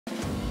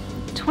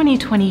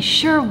2020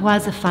 sure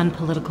was a fun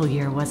political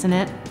year, wasn't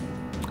it?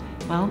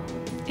 Well,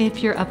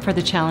 if you're up for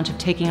the challenge of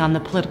taking on the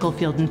political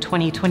field in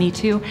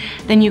 2022,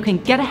 then you can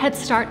get a head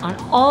start on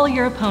all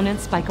your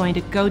opponents by going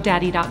to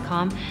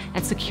GoDaddy.com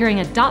and securing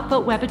a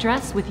 .vote web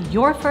address with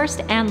your first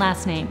and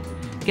last name.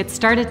 Get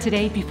started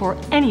today before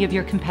any of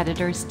your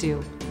competitors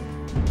do.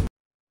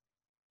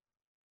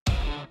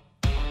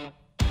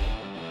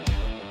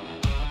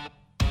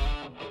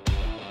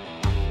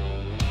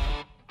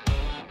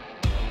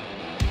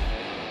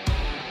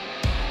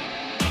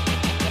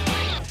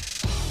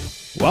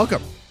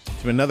 Welcome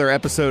to another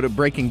episode of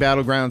Breaking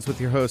Battlegrounds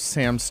with your hosts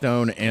Sam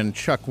Stone and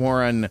Chuck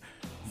Warren.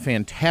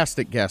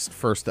 Fantastic guest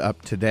first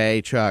up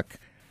today, Chuck.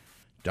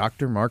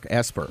 Dr. Mark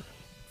Esper,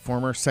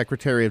 former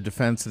Secretary of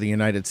Defense of the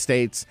United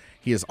States.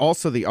 He is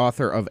also the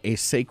author of A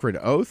Sacred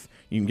Oath.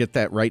 You can get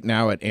that right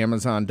now at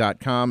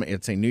Amazon.com.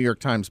 It's a New York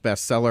Times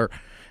bestseller.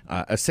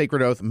 A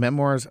Sacred Oath,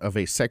 Memoirs of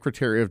a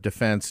Secretary of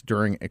Defense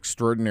During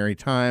Extraordinary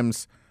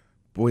Times.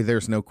 Boy,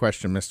 there's no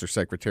question, Mr.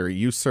 Secretary,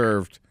 you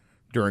served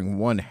during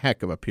one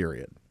heck of a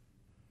period.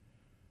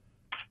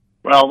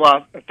 Well,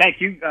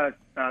 thank you,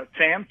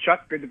 Sam,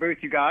 Chuck. Good to be with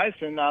you guys,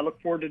 and I look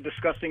forward to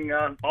discussing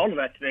all of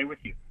that today with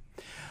you.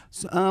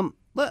 So,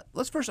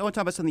 let's first, I want to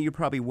talk about something you're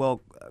probably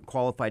well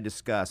qualified to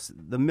discuss.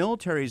 The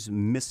military's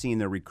missing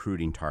their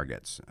recruiting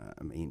targets.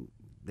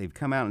 They've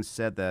come out and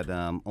said that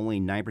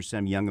only 9%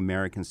 of young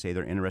Americans say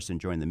they're interested in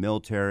joining the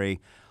military.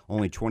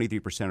 Only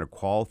 23% are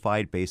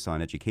qualified based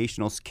on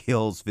educational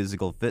skills,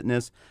 physical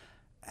fitness.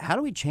 How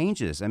do we change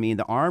this? I mean,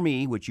 the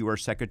Army, which you are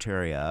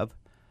secretary of,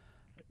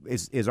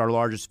 is our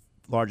largest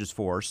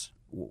force.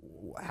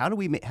 How do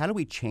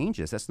we change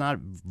this? That's not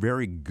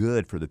very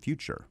good for the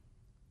future.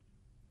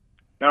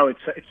 No,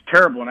 it's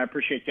terrible, and I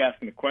appreciate you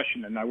asking the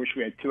question, and I wish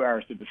we had 2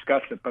 hours to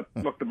discuss it. But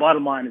look, the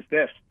bottom line is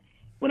this.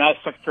 When I was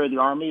Secretary of the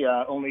Army,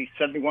 only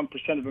 71%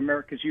 of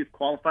America's youth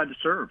qualified to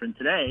serve. And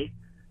today,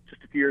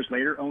 just a few years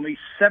later, only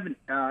 77%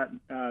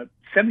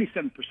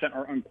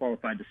 are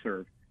unqualified to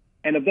serve.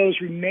 And of those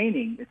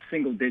remaining, it's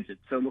single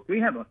digits. So look, we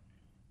have a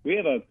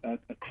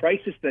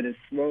crisis that is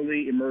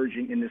slowly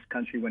emerging in this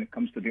country when it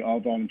comes to the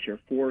all-volunteer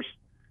force.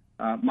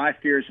 My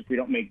fear is if we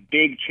don't make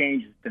big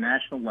changes at the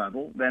national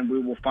level, then we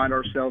will find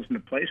ourselves in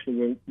a place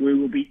where we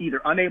will be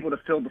either unable to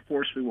fill the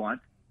force we want,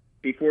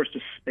 be forced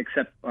to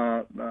accept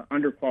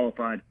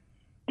underqualified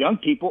young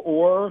people,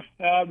 or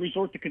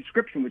resort to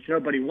conscription, which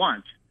nobody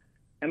wants.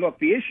 And look,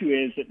 the issue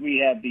is that we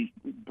have these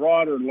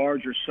broader,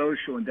 larger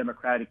social and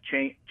democratic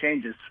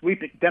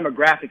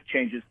demographic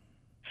changes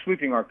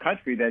sweeping our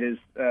country that is,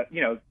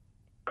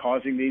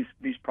 causing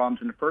these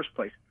problems in the first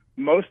place.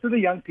 Most of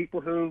the young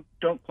people who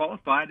don't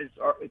qualify,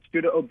 it's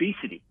due to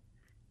obesity.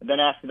 And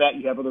then after that,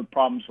 you have other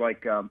problems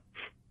like,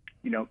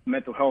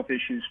 mental health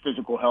issues,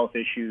 physical health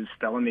issues,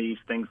 felonies,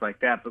 things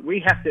like that. But we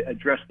have to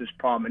address this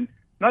problem, and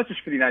not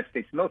just for the United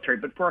States military,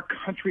 but for our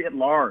country at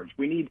large.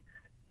 We need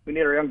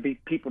our young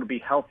people to be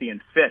healthy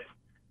and fit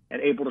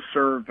and able to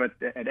serve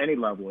at any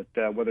level,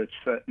 whether it's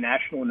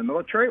national in the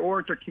military or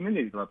at their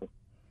community level.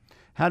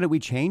 How do we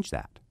change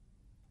that?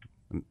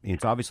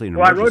 It's obviously an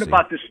emergency. I wrote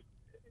about this.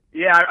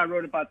 Yeah, I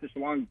wrote about this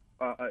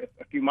a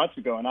few months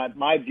ago, and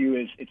my view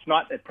is it's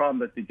not a problem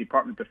that the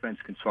Department of Defense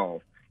can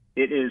solve.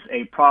 It is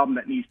a problem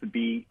that needs to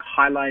be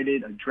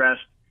highlighted,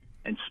 addressed,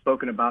 and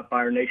spoken about by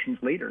our nation's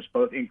leaders,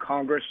 both in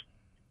Congress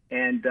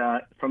and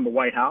from the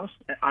White House.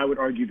 I would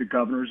argue the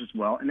governors as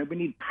well. And then we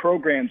need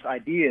programs,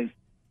 ideas,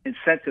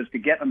 incentives to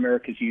get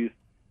America's youth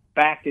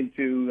back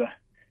into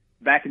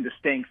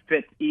staying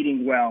fit,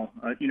 eating well,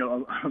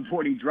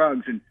 avoiding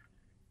drugs and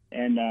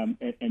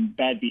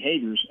bad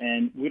behaviors.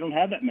 And we don't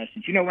have that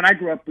message. When I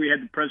grew up, we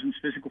had the president's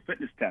physical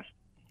fitness test.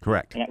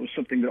 Correct. And that was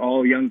something that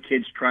all young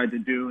kids tried to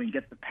do and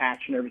get the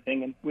patch and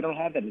everything. And we don't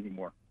have that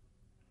anymore.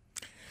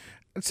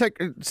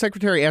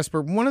 Secretary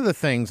Esper, one of the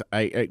things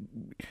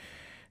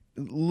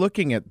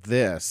looking at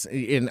this,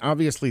 and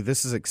obviously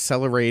this has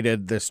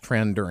accelerated this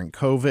trend during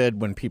COVID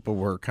when people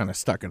were kind of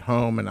stuck at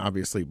home, and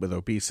obviously with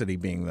obesity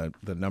being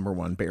the number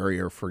one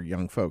barrier for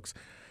young folks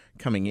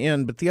coming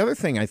in. But the other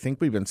thing I think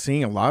we've been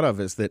seeing a lot of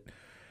is that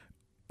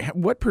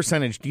what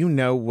percentage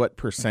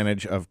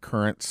of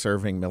current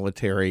serving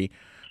military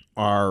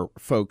are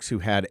folks who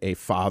had a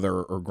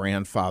father or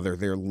grandfather,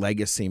 their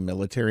legacy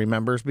military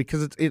members?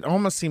 Because it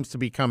almost seems to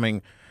be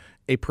becoming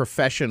a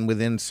profession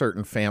within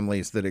certain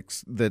families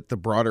that the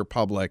broader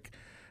public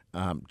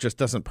just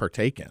doesn't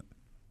partake in.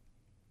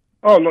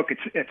 Oh, look,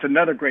 it's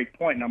another great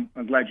point, and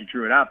I'm glad you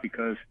drew it out,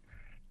 because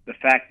the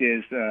fact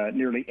is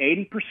nearly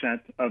 80%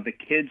 of the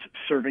kids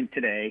serving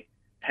today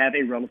have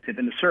a relative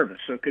in the service.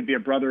 So it could be a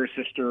brother or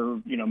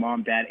sister,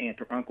 mom, dad, aunt,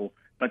 or uncle,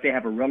 but they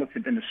have a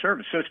relative in the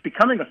service. So it's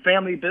becoming a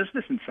family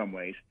business in some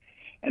ways,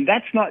 and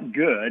that's not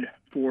good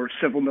for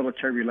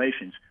civil-military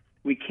relations.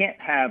 We can't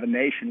have a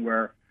nation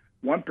where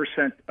 1%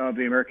 of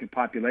the American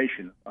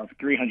population of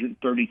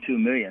 332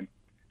 million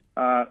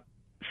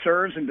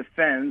serves and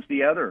defends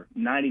the other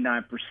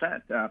 99%,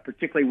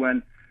 particularly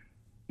when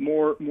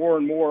more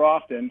and more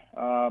often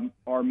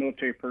our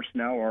military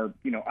personnel are,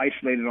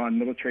 isolated on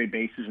military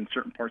bases in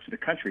certain parts of the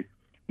country.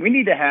 we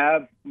need to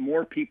have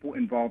more people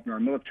involved in our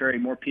military,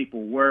 more people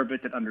aware of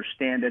it that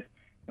understand it,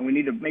 and we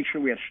need to make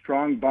sure we have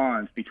strong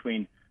bonds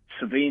between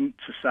civilian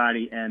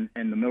society and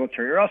the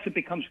military, or else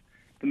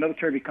the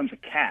military becomes a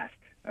caste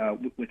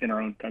within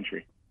our own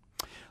country.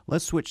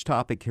 Let's switch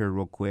topic here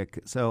real quick.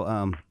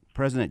 So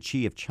President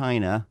Xi of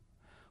China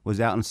was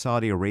out in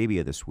Saudi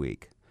Arabia this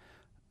week.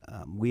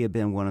 We have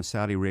been one of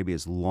Saudi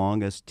Arabia's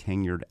longest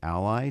tenured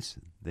allies.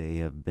 They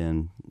have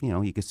been,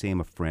 you could say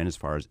I'm a friend as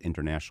far as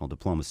international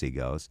diplomacy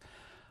goes.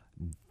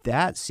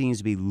 That seems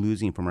to be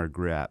losing from our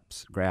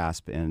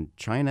grasp. And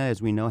China,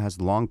 as we know, has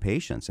long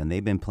patience, and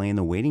they've been playing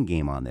the waiting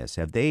game on this.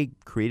 Have they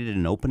created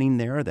an opening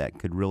there that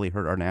could really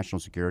hurt our national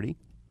security?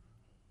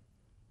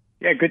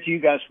 Yeah, good to you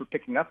guys for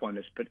picking up on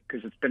this,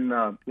 because it's been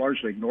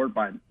largely ignored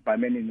by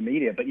many in the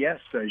media. But yes,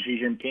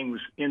 Xi Jinping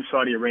was in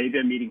Saudi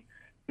Arabia meeting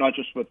not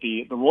just with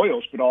the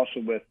royals, but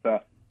also with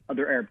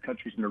other Arab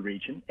countries in the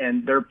region.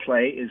 And their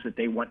play is that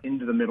they want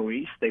into the Middle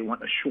East. They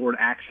want assured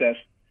access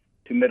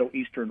to Middle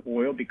Eastern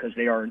oil because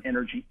they are an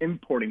energy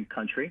importing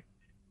country.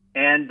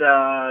 And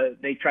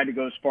they tried to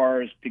go as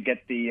far as to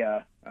get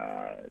the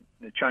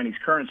Chinese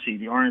currency,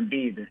 the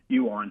RMB, the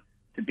yuan,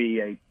 to be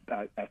a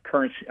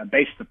currency, a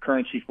basis of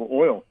currency for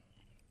oil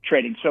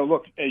trading. So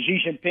look, Xi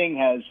Jinping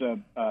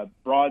has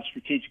broad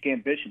strategic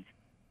ambitions.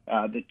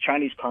 The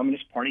Chinese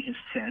Communist Party has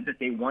said that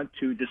they want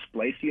to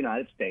displace the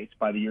United States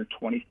by the year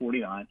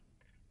 2049,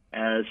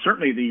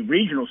 certainly the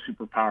regional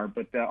superpower,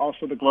 but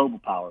also the global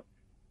power.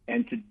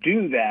 And to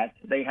do that,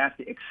 they have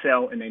to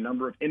excel in a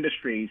number of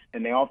industries,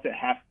 and they also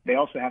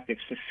have to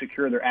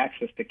secure their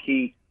access to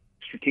key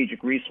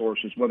strategic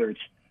resources, whether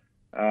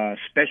it's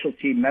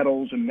specialty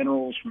metals and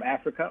minerals from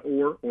Africa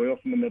or oil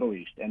from the Middle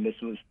East. And this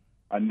was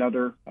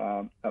another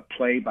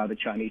play by the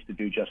Chinese to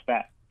do just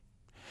that.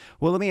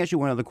 Well, let me ask you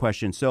one other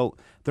question. So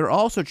they're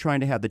also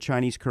trying to have the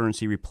Chinese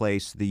currency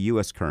replace the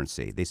U.S.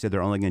 currency. They said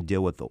they're only going to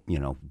deal with,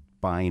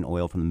 buying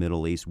oil from the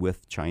Middle East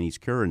with Chinese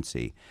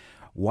currency.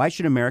 Why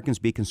should Americans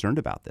be concerned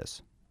about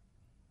this?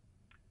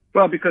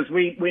 Well, because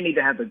we need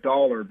to have the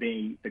dollar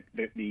being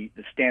the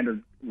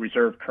standard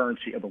reserve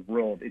currency of the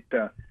world.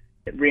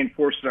 It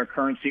reinforces our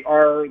currency.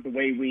 The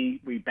way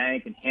we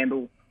bank and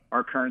handle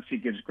our currency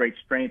gives great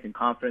strength and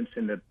confidence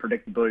in the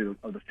predictability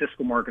of the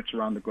fiscal markets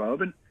around the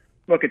globe. And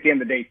look, at the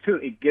end of the day, too,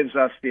 it gives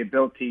us the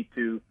ability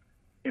to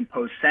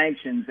impose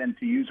sanctions and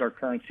to use our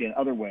currency in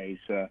other ways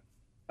to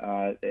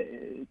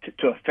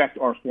affect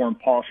our foreign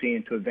policy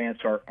and to advance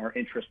our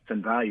interests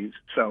and values.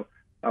 So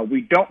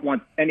we don't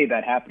want any of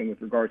that happening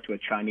with regard to a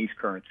Chinese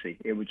currency.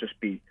 It would just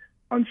be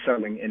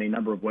unsettling in a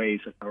number of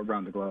ways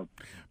around the globe.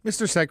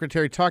 Mr.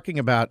 Secretary, talking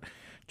about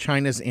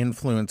China's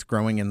influence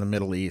growing in the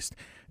Middle East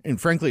and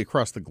frankly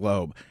across the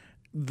globe,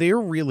 they're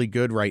really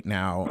good right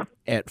now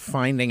at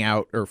finding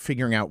out or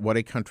figuring out what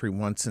a country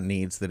wants and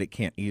needs that it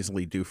can't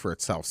easily do for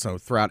itself. So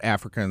throughout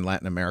Africa and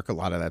Latin America, a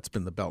lot of that's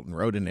been the Belt and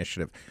Road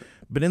Initiative.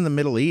 But in the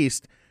Middle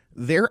East,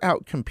 they're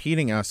out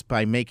competing us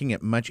by making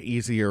it much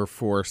easier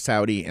for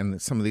Saudi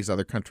and some of these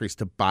other countries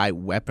to buy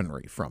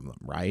weaponry from them,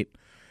 right?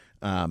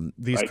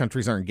 These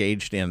countries are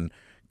engaged in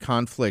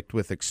conflict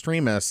with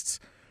extremists,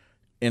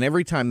 and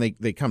every time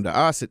they come to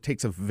us, it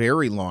takes a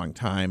very long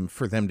time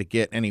for them to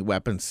get any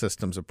weapons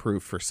systems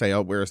approved for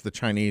sale, whereas the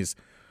Chinese,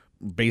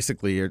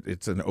 basically,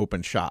 it's an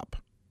open shop.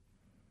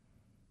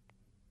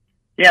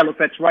 Yeah, look,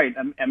 that's right.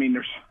 I mean,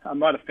 I'm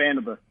not a fan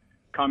of the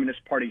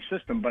Communist Party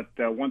system, but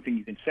one thing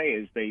you can say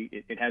is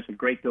it has a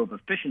great deal of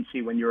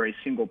efficiency when you're a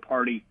single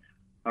party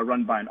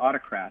run by an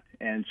autocrat.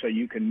 And so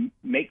you can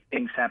make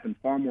things happen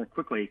far more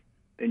quickly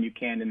than you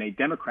can in a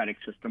democratic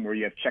system where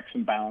you have checks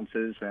and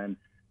balances and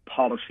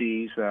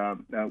policies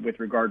with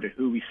regard to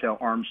who we sell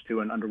arms to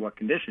and under what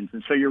conditions.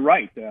 And so you're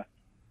right.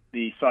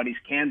 The Saudis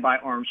can buy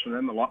arms from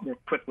them a lot more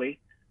quickly.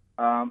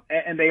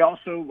 And they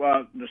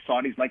also, the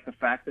Saudis like the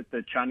fact that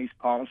the Chinese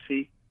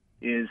policy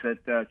is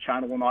that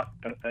China will not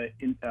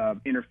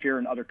interfere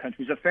in other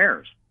countries'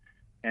 affairs.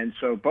 And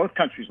so both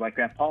countries like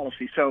that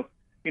policy. So,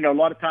 a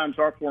lot of times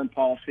our foreign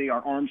policy,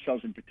 our arms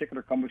sales in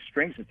particular, come with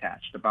strings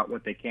attached about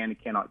what they can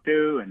and cannot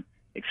do and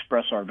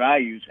express our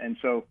values. And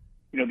so,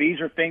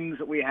 these are things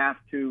that we have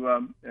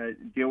to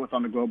deal with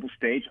on the global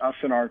stage, us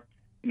and our,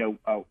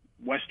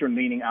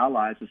 Western-leaning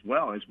allies as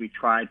well, as we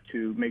try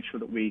to make sure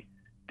that we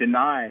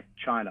deny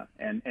China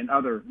and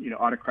other,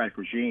 autocratic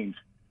regimes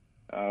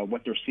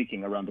what they're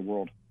seeking around the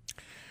world.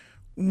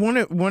 One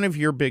of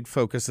your big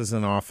focuses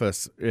in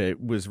office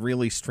was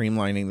really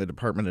streamlining the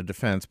Department of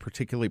Defense,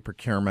 particularly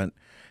procurement,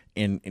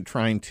 in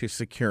trying to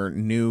secure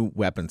new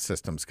weapon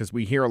systems, because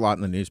we hear a lot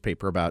in the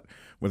newspaper about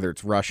whether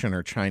it's Russian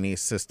or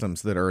Chinese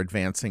systems that are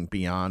advancing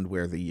beyond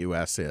where the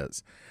U.S.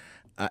 is.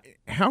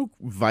 How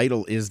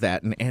vital is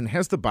that, and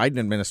has the Biden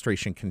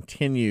administration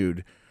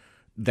continued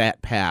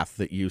that path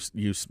that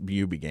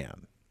you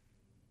began?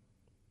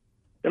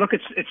 Look,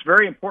 it's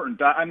very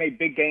important. I made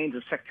big gains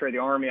as Secretary of the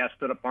Army. I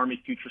stood up Army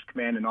Futures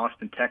Command in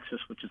Austin, Texas,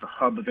 which is a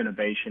hub of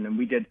innovation, and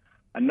we did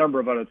a number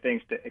of other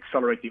things to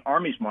accelerate the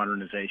Army's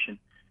modernization.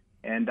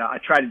 And I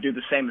tried to do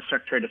the same as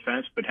Secretary of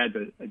Defense, but had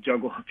to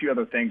juggle a few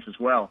other things as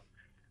well.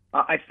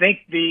 I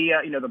think the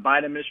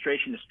Biden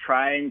administration is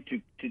trying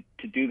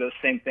to do those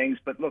same things.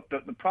 But look,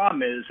 the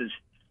problem is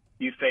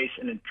you face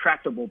an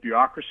intractable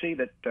bureaucracy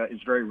that is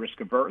very risk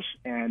averse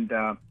and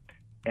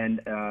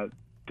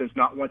does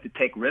not want to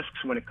take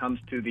risks when it comes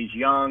to these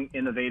young,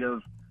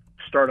 innovative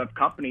startup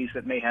companies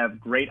that may have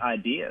great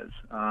ideas.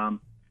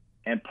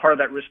 And part of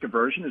that risk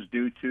aversion is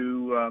due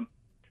to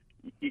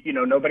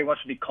nobody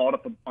wants to be called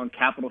up on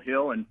Capitol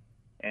Hill and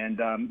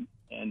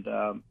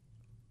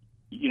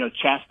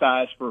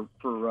chastised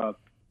for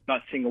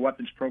not seeing a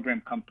weapons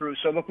program come through.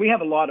 So look, we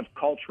have a lot of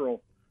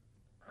cultural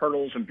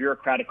hurdles and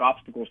bureaucratic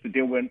obstacles to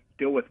deal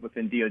with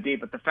within DoD.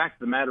 But the fact of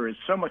the matter is,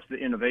 so much of the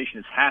innovation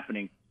is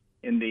happening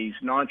in these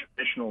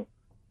non-traditional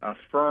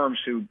firms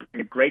who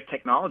bring great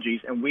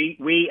technologies, and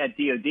we at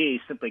DoD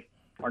simply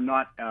are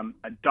not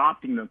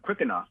adopting them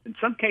quick enough. In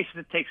some cases,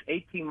 it takes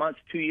 18 months,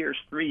 2 years,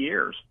 3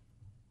 years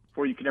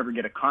before you can ever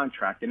get a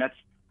contract, and that's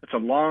a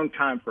long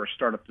time for a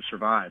startup to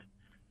survive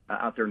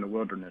out there in the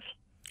wilderness.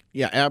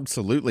 Yeah,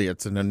 absolutely.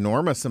 It's an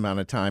enormous amount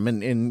of time,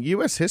 and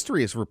U.S.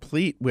 history is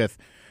replete with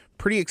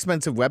pretty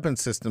expensive weapon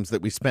systems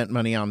that we spent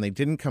money on. They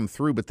didn't come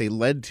through, but they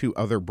led to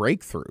other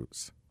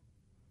breakthroughs.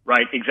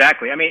 Right,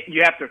 exactly. I mean,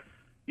 you have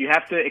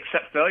to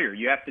accept failure.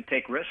 You have to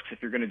take risks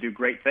if you're going to do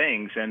great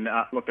things. And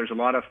look, there's a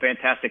lot of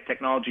fantastic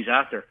technologies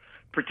out there,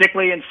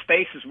 particularly in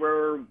spaces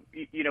where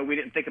we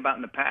didn't think about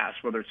in the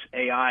past, whether it's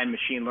AI,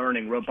 machine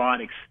learning,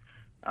 robotics,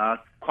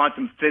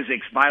 quantum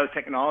physics,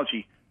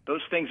 biotechnology.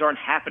 Those things aren't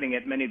happening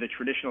at many of the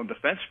traditional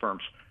defense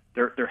firms.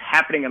 They're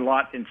happening a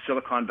lot in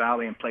Silicon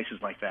Valley and places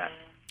like that.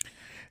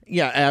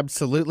 Yeah,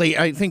 absolutely.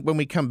 I think when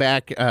we come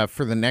back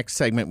for the next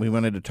segment, we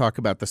wanted to talk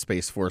about the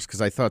Space Force,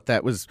 because I thought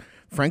that was,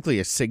 frankly,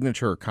 a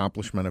signature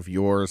accomplishment of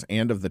yours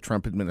and of the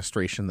Trump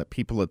administration that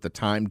people at the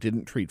time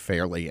didn't treat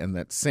fairly, and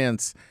that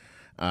since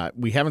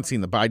we haven't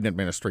seen the Biden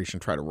administration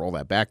try to roll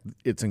that back.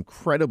 It's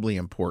incredibly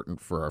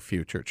important for our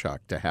future,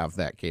 Chuck, to have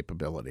that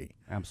capability.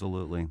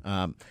 Absolutely.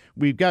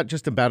 We've got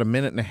just about a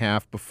minute and a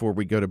half before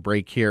we go to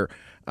break here.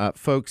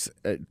 Folks,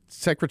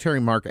 Secretary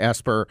Mark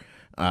Esper,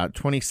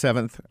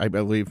 27th, I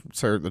believe,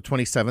 sir, the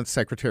 27th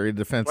Secretary of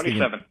Defense of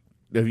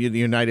the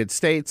United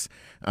States,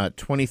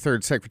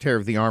 23rd Secretary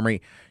of the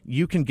Army.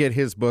 You can get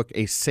his book,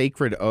 A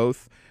Sacred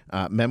Oath,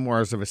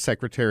 Memoirs of a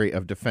Secretary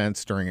of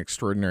Defense During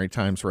Extraordinary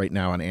Times, right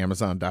now on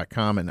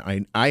Amazon.com.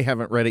 And I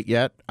haven't read it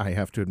yet, I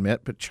have to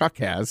admit, but Chuck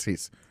has.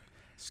 He's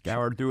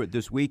scoured through it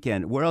this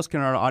weekend. Where else can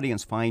our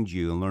audience find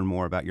you and learn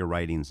more about your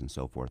writings and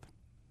so forth?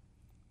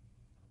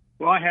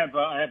 Well, I have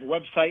a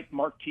website,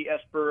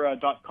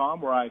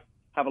 marktsper.com, where I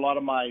have a lot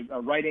of my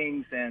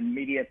writings and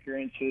media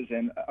appearances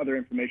and other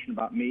information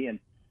about me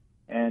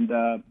and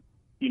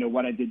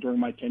what I did during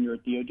my tenure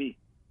at DoD.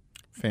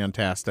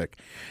 Fantastic.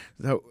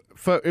 So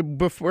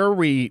before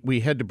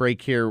we head to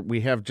break here,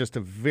 we have just a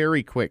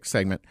very quick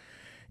segment.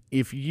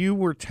 If you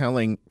were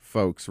telling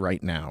folks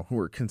right now who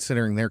are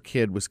considering their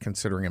kid was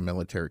considering a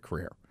military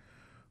career,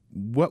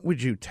 what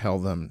would you tell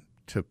them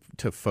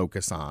to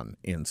focus on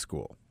in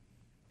school?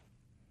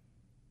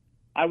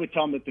 I would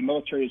tell them that the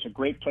military is a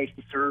great place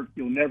to serve.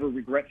 You'll never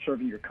regret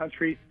serving your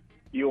country.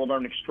 You will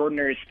learn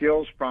extraordinary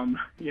skills from,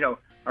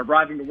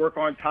 arriving to work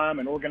on time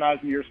and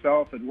organizing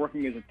yourself and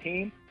working as a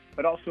team,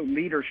 but also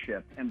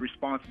leadership and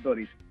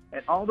responsibilities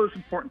and all those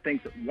important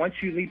things that once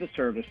you leave the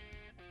service,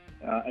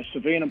 a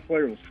civilian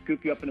employer will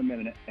scoop you up in a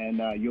minute, and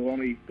you'll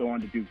only go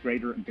on to do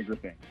greater and bigger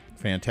things.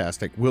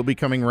 Fantastic. We'll be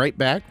coming right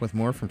back with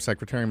more from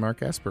Secretary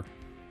Mark Esper.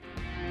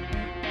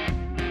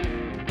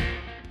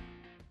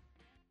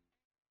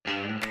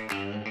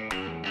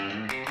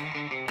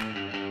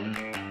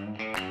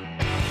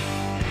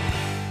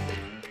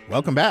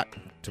 Welcome back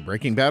to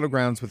Breaking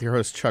Battlegrounds with your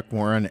hosts Chuck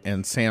Warren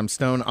and Sam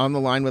Stone. On the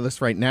line with us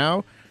right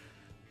now,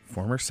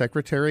 former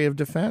Secretary of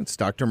Defense,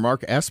 Dr.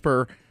 Mark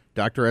Esper.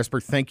 Dr. Esper,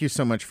 thank you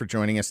so much for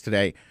joining us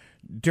today.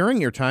 During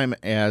your time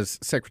as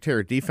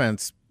Secretary of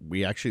Defense,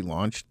 we actually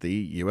launched the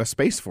U.S.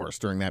 Space Force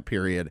during that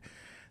period.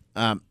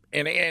 And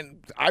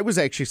I was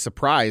actually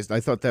surprised. I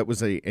thought that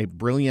was a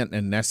brilliant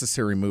and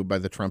necessary move by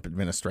the Trump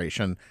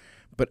administration.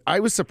 But I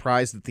was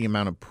surprised at the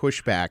amount of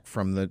pushback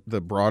from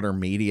the broader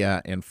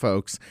media and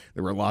folks.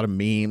 There were a lot of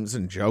memes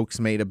and jokes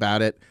made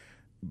about it.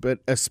 But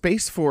a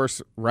Space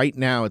Force right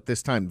now at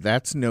this time,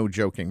 that's no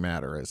joking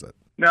matter, is it?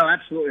 No,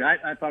 absolutely.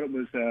 I thought it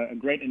was a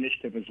great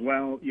initiative as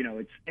well.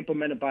 It's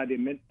implemented by the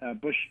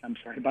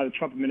by the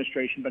Trump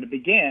administration, but it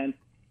began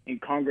in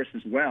Congress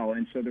as well.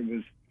 And so there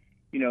was,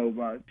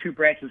 two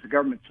branches of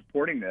government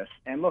supporting this.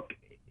 And look,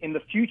 in the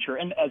future,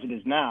 and as it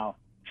is now,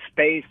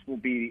 space will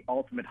be the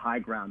ultimate high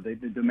ground, the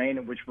domain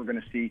in which we're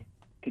going to see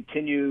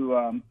continue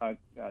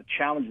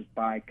challenges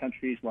by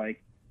countries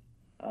like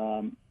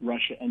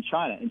Russia and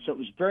China. And so it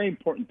was very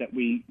important that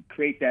we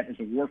create that as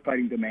a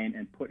warfighting domain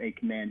and put a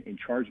command in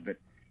charge of it.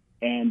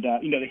 And,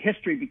 the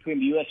history between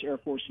the U.S. Air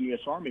Force and U.S.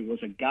 Army was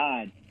a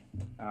guide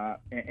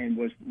and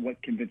was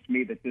what convinced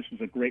me that this was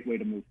a great way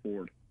to move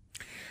forward.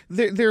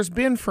 There's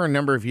been for a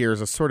number of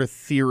years a sort of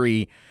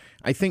theory,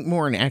 I think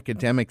more an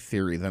academic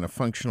theory than a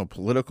functional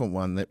political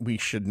one, that we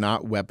should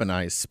not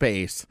weaponize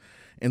space.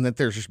 and that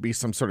there should be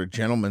some sort of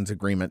gentleman's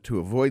agreement to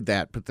avoid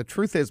that. But the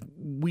truth is,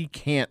 we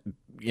can't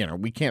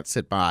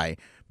sit by,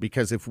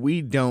 because if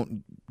we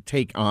don't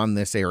take on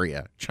this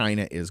area,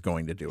 China is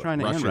going to do it.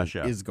 China and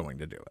Russia is going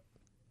to do it.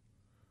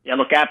 Yeah,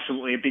 look,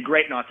 absolutely. It'd be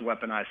great not to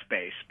weaponize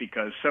space,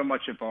 because so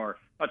much of our,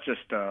 not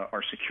just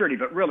our security,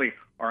 but really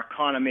our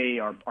economy,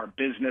 our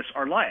business,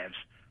 our lives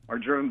are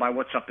driven by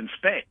what's up in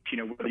space.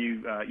 Whether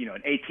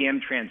an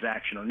ATM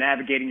transaction or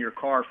navigating your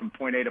car from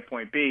point A to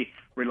point B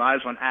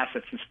relies on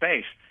assets in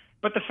space.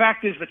 But the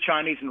fact is the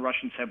Chinese and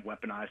Russians have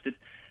weaponized it.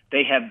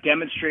 They have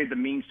demonstrated the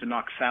means to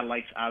knock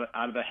satellites out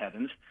of the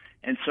heavens.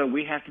 And so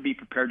we have to be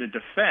prepared to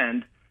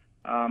defend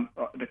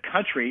the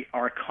country,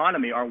 our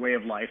economy, our way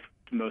of life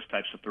from those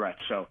types of threats.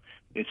 So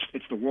it's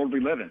the world we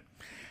live in.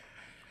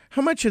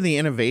 How much of the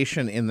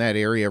innovation in that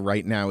area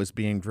right now is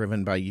being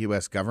driven by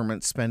U.S.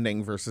 government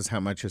spending versus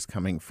how much is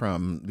coming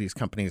from these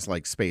companies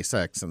like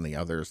SpaceX and the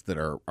others that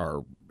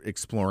are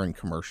exploring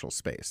commercial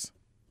space?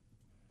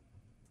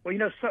 Well,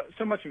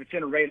 so much of it's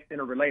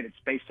interrelated.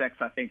 SpaceX,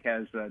 I think,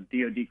 has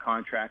DoD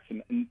contracts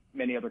and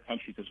many other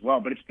countries as well.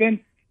 But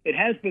it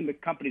has been the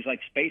companies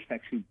like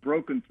SpaceX who've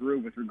broken through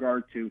with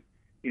regard to,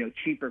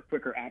 cheaper,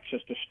 quicker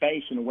access to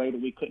space in a way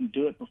that we couldn't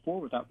do it before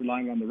without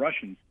relying on the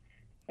Russians.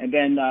 And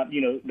then,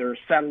 there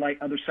are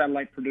other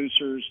satellite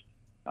producers,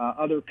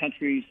 other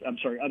companies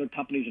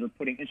that are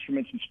putting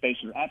instruments in space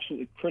that are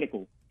absolutely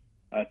critical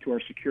to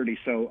our security.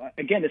 So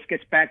again, this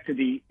gets back to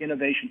the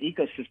innovation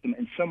ecosystem,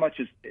 and so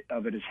much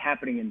of it is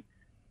happening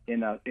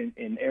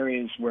in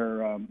areas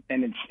where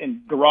and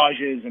in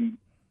garages and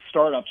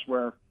startups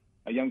where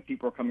young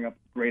people are coming up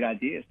with great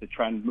ideas to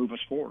try and move us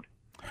forward.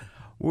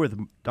 We're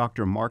with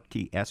Dr. Mark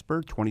T.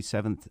 Esper,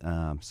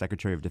 27th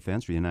Secretary of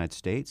Defense for the United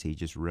States. He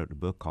just wrote a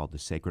book called The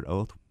Sacred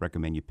Oath.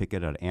 Recommend you pick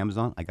it at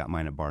Amazon. I got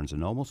mine at Barnes &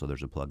 Noble, so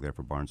there's a plug there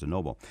for Barnes &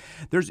 Noble.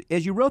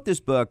 As you wrote this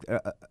book,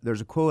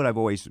 there's a quote I've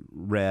always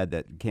read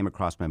that came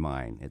across my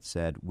mind. It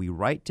said, "We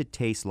write to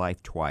taste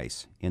life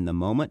twice, in the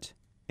moment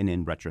and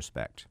in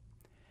retrospect."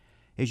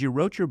 As you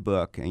wrote your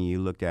book and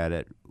you looked at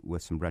it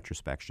with some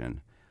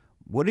retrospection,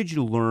 what did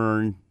you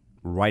learn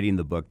writing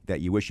the book that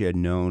you wish you had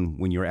known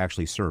when you were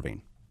actually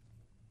serving?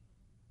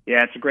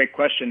 Yeah, it's a great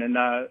question, and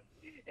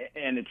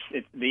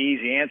it's the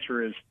easy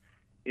answer is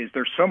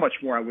there's so much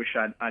more I wish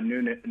I'd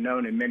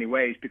known in many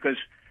ways, because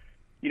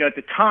at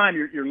the time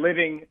you're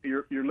living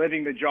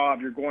the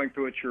job, you're going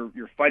through it,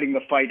 you're fighting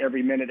the fight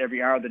every minute,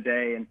 every hour of the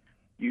day, and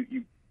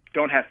you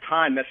don't have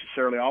time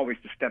necessarily always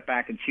to step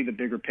back and see the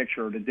bigger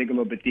picture or to dig a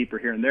little bit deeper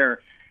here and there.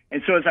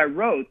 And so as I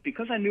wrote,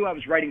 because I knew I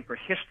was writing for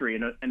history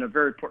and a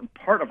very important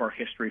part of our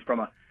history from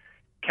a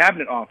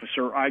cabinet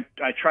officer, I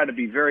try to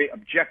be very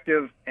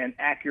objective and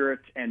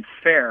accurate and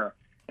fair.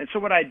 And so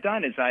what I'd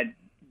done is I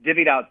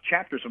divvied out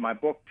chapters of my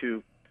book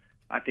to,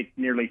 I think,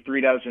 nearly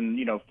 36,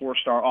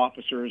 four-star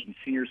officers and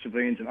senior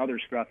civilians and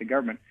others throughout the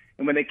government.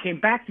 And when they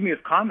came back to me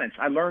with comments,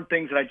 I learned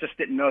things that I just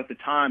didn't know at the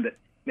time, that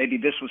maybe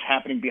this was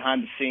happening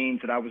behind the scenes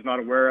that I was not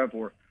aware of,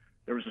 or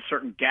there was a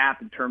certain gap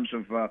in terms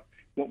of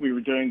what we were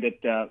doing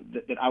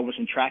that I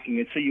wasn't tracking.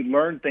 And so you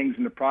learn things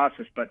in the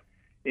process, but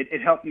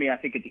it helped me, I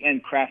think, at the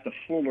end craft a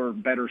fuller,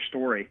 better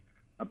story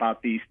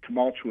about these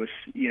tumultuous,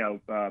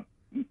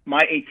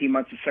 my 18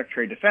 months as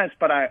Secretary of Defense,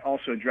 but I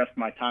also addressed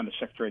my time as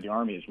Secretary of the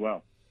Army as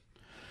well.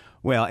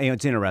 Well,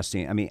 it's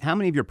interesting. I mean, how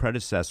many of your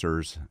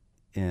predecessors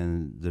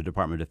in the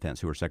Department of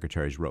Defense who were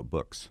secretaries wrote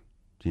books?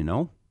 Do you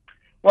know?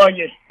 Well,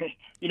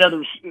 there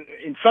was,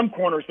 in some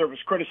corners there was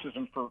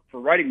criticism for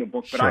writing the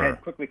book, but Sure. I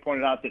had quickly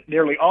pointed out that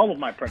nearly all of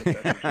my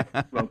predecessors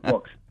wrote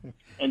books.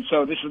 And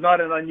so this is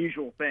not an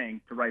unusual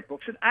thing to write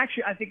books. And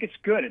actually, I think it's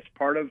good. It's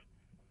part of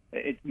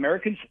it.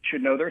 Americans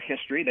should know their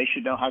history. They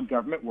should know how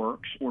government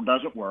works or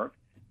doesn't work.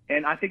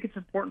 And I think it's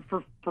important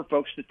for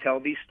folks to tell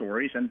these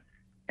stories and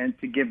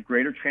to give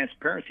greater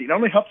transparency. It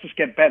only helps us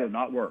get better,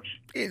 not worse.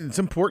 It's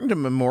important to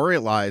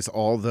memorialize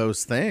all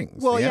those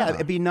things. Well, yeah,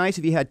 it'd be nice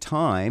if you had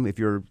time, if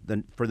you're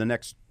for the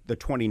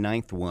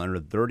 29th one or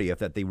the 30th,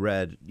 that they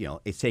read,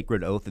 A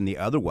Sacred Oath and the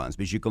other ones,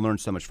 because you can learn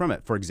so much from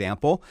it. For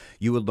example,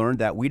 you would learn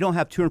that we don't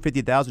have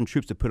 250,000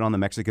 troops to put on the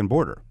Mexican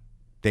border.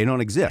 They don't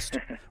exist,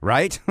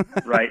 right?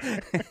 Right.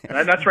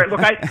 That's right.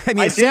 Look,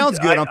 it sounds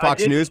good on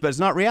Fox News, but it's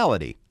not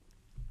reality.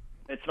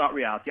 It's not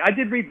reality. I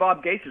did read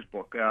Bob Gates'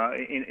 book.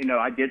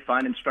 I did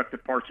find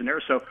instructive parts in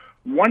there. So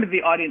one of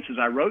the audiences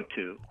I wrote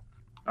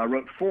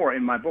for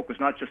in my book was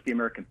not just the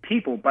American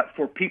people, but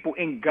for people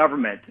in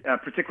government,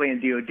 particularly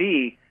in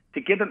DoD, to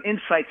give them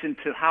insights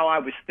into how I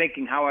was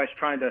thinking, how I was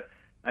trying to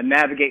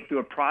navigate through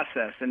a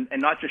process, and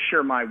not just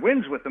share my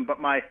wins with them, but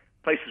my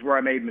places where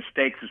I made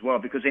mistakes as well,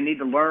 because they need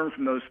to learn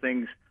from those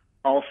things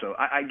also.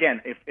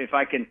 Again, if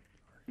I can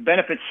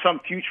benefit some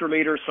future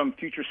leader, some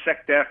future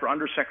SecDef or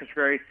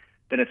undersecretary,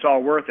 then it's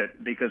all worth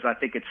it, because I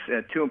think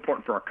it's too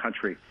important for our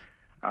country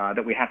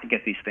that we have to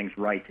get these things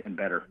right and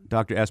better.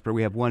 Dr. Esper,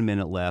 we have 1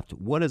 minute left.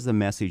 What is the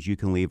message you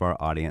can leave our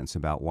audience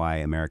about why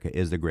America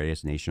is the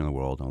greatest nation in the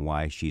world and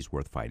why she's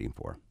worth fighting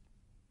for?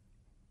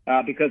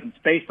 Because it's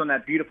based on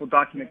that beautiful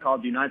document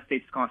called the United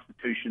States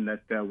Constitution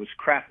that was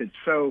crafted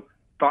so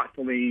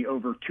thoughtfully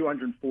over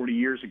 240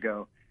 years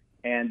ago.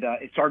 And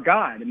it's our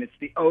guide, and it's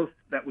the oath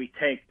that we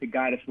take to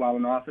guide us while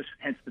in office,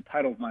 hence the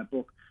title of my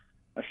book,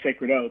 A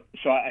Sacred Oath.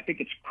 So I think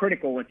it's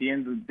critical at the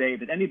end of the day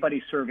that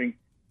anybody serving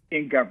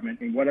in government,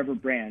 in whatever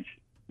branch,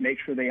 make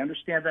sure they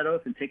understand that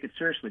oath and take it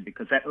seriously,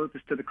 because that oath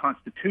is to the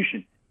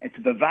Constitution and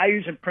to the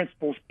values and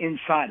principles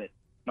inside it,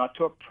 not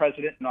to a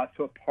president, not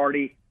to a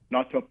party,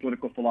 not to a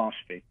political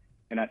philosophy.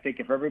 And I think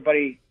if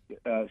everybody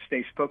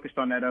stays focused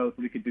on that oath,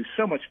 we could do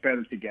so much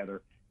better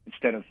together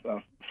instead of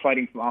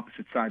fighting from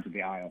opposite sides of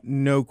the aisle.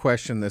 No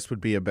question this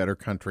would be a better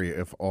country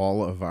if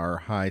all of our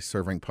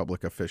high-serving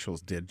public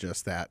officials did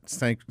just that.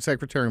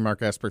 Secretary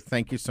Mark Esper,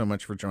 thank you so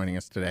much for joining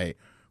us today.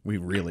 We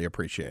really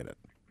appreciate it.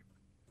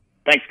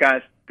 Thanks,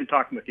 guys. Good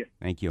talking with you.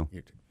 Thank you.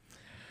 You too.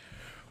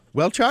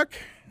 Well, Chuck,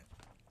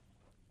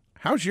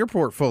 how's your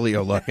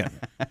portfolio looking?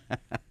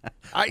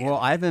 Well,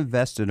 I've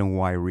invested in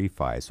Y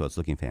Refi, so it's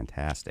looking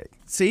fantastic.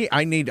 See,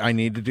 I need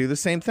to do the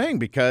same thing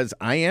because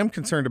I am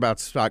concerned about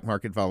stock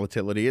market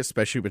volatility,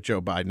 especially with Joe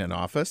Biden in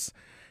office.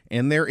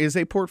 And there is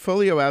a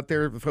portfolio out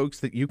there, folks,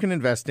 that you can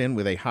invest in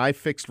with a high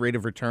fixed rate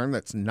of return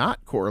that's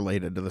not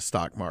correlated to the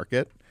stock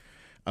market.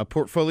 A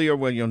portfolio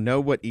where you'll know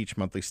what each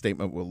monthly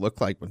statement will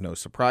look like with no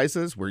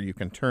surprises, where you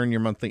can turn your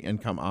monthly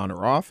income on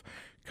or off,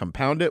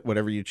 compound it,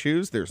 whatever you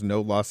choose. There's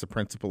no loss of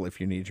principal if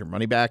you need your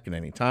money back at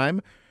any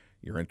time.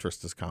 Your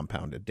interest is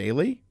compounded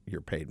daily,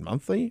 you're paid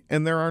monthly,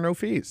 and there are no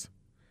fees.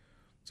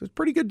 So it's a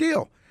pretty good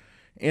deal.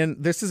 And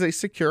this is a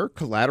secure,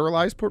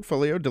 collateralized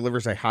portfolio,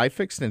 delivers a high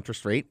fixed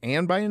interest rate,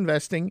 and by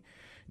investing,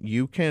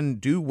 you can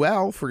do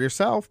well for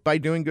yourself by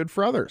doing good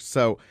for others.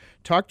 So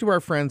talk to our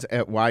friends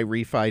at Y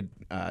Refi.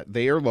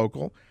 They are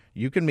local.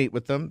 You can meet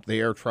with them. They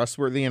are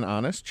trustworthy and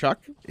honest.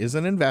 Chuck is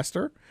an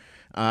investor,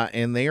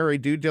 and they are a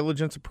due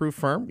diligence approved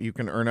firm. You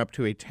can earn up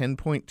to a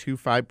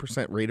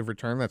 10.25% rate of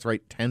return. That's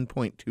right,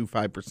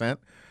 10.25%.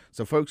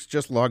 So folks,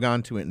 just log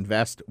on to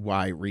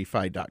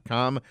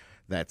investyrefi.com.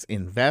 That's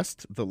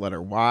invest, the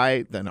letter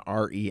Y, then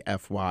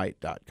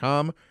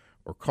REFY.com,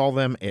 or call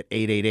them at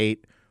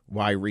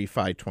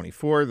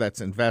 888-YREFI24.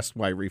 That's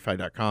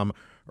investyrefi.com,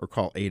 or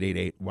call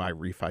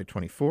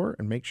 888-YREFI24.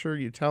 And make sure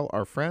you tell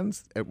our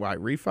friends at Y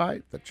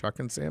Refi that Chuck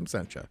and Sam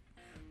sent you.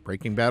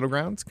 Breaking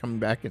Battlegrounds coming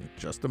back in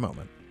just a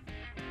moment.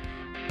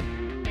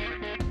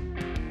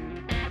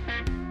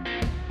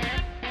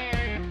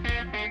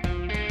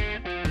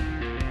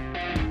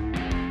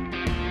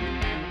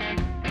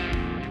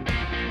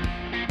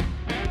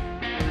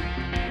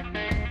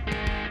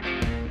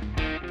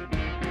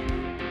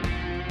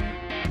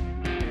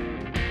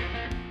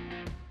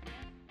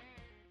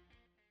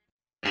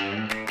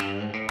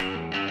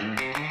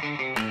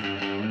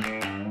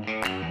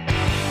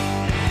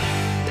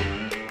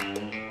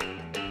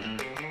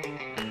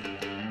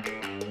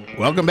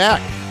 Welcome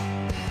back.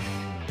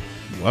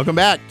 Welcome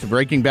back to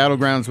Breaking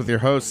Battlegrounds with your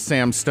hosts,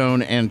 Sam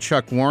Stone and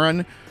Chuck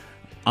Warren.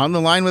 On the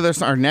line with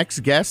us, our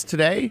next guest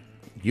today,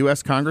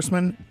 U.S.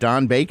 Congressman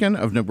Don Bacon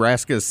of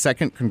Nebraska's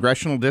 2nd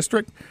Congressional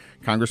District.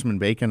 Congressman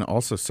Bacon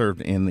also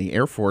served in the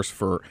Air Force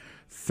for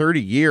 30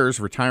 years,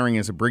 retiring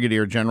as a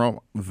brigadier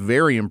general.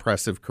 Very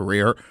impressive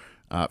career.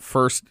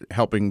 First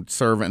helping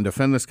serve and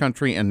defend this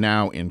country, and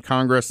now in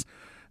Congress,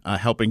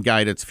 helping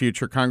guide its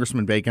future.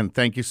 Congressman Bacon,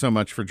 thank you so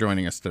much for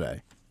joining us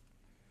today.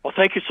 Well,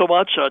 thank you so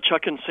much,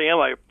 Chuck and Sam.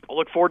 I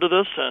look forward to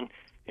this, and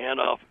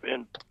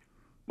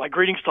my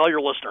greetings to all your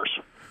listeners.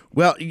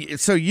 Well,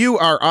 so you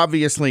are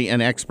obviously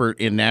an expert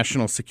in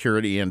national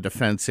security and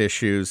defense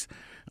issues,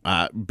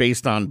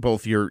 based on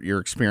both your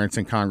experience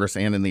in Congress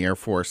and in the Air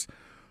Force.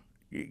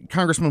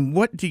 Congressman,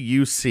 what do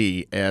you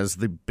see as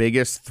the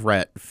biggest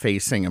threat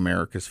facing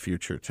America's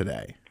future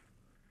today?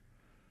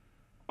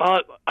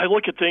 I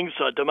look at things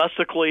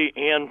domestically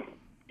and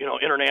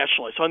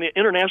internationally. So on the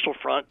international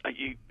front,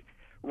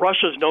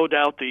 Russia's no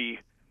doubt the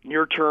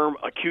near-term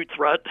acute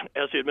threat,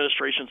 as the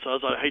administration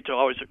says. I hate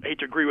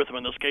to agree with them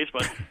in this case,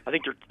 but I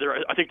think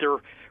they're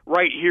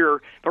right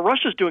here. But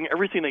Russia's doing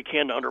everything they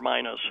can to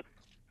undermine us,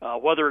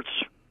 whether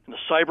it's in the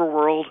cyber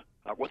world,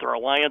 with our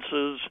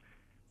alliances,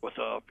 with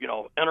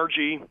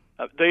energy.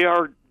 They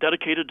are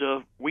dedicated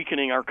to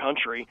weakening our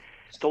country.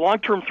 The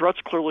long-term threat's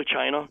clearly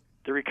China.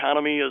 Their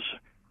economy is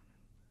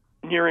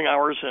nearing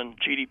ours in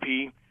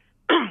GDP.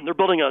 They're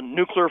building a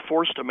nuclear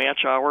force to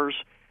match ours.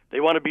 They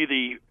want to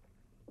be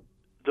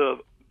the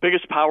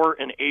biggest power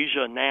in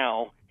Asia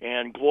now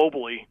and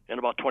globally in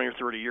about 20 or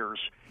 30 years.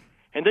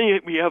 And then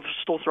we have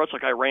still threats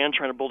like Iran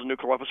trying to build a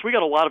nuclear weapon. So we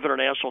got a lot of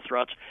international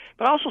threats.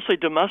 But I also say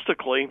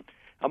domestically,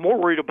 I'm more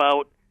worried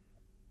about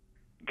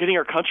getting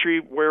our country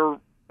where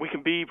we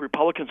can be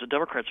Republicans and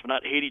Democrats but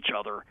not hate each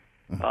other.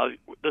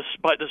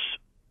 This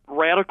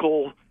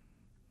radical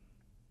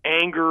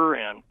anger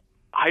and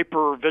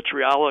hyper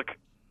vitriolic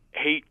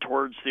hate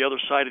towards the other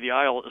side of the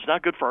aisle is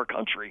not good for our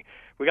country.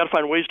 We got to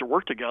find ways to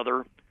work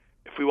together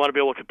if we want to be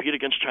able to compete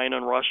against China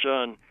and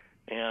Russia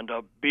and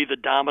be the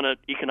dominant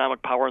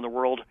economic power in the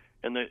world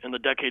in the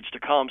decades to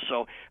come.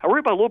 So I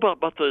worry a little bit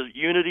about the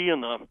unity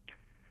and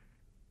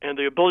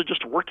the ability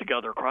just to work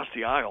together across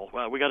the aisle.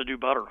 We got to do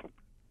better.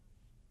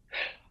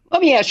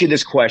 Let me ask you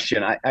this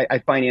question. I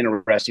find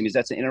interesting, because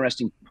that's an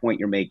interesting point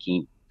you're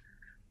making.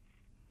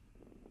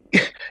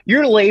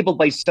 You're labeled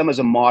by some as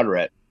a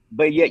moderate,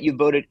 but yet you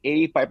voted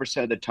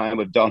 85% of the time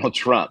with Donald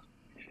Trump.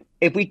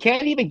 If we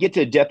can't even get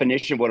to a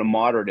definition of what a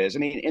moderate is, I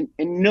mean,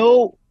 in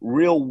no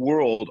real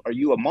world are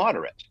you a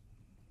moderate.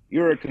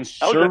 You're a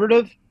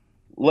conservative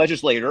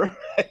legislator.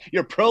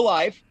 You're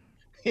pro-life.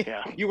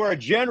 Yeah. You were a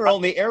general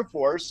in the Air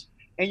Force,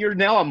 and you're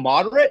now a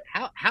moderate?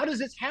 How does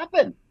this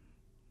happen?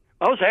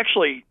 I was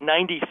actually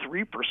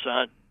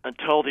 93%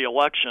 until the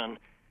election,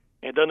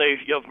 and then they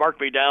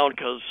marked me down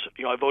because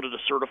I voted to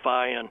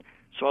certify and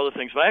some other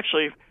things. But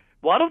actually,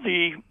 a lot of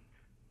the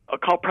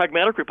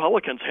pragmatic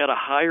Republicans had a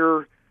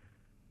higher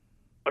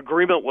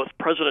agreement with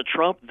President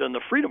Trump than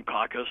the Freedom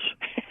Caucus,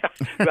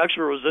 who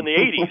actually was in the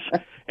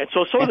 80s. And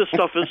so some of this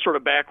stuff is sort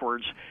of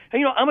backwards.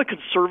 And, I'm a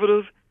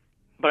conservative,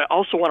 but I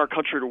also want our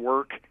country to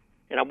work,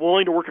 and I'm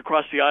willing to work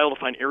across the aisle to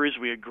find areas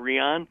we agree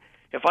on.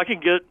 If I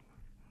can get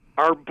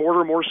our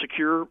border more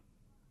secure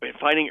and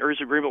finding areas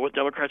of agreement with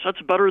Democrats,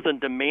 that's better than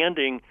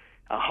demanding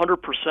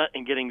 100%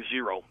 and getting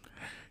zero.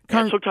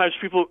 And sometimes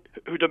people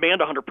who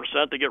demand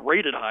 100%, they get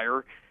rated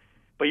higher.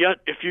 But yet,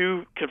 if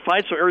you can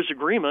find some areas of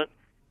agreement,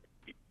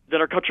 then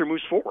our country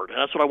moves forward, and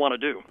that's what I want to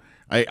do.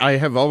 I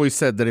have always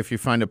said that if you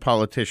find a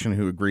politician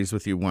who agrees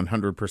with you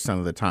 100%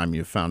 of the time,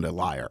 you've found a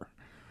liar.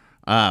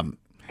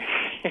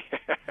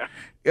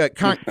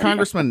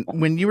 Congressman,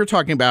 when you were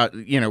talking about,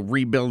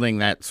 rebuilding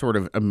that sort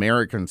of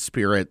American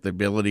spirit, the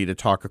ability to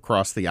talk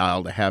across the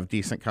aisle, to have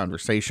decent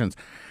conversations,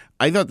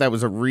 I thought that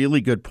was a really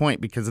good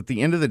point, because at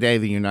the end of the day,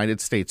 the United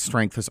States'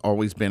 strength has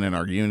always been in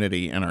our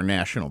unity and our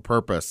national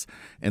purpose,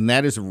 and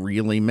that is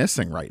really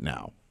missing right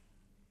now.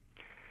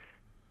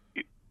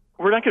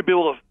 We're not going to be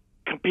able to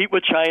compete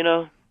with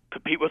China,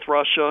 compete with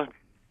Russia,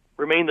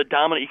 remain the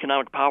dominant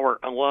economic power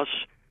unless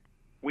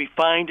we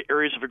find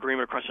areas of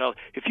agreement across the aisle.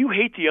 If you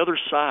hate the other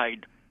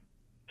side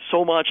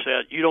so much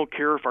that you don't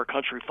care if our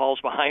country falls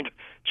behind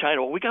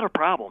China, well, we got a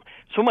problem.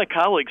 Some of my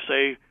colleagues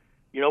say,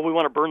 we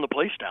want to burn the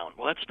place down.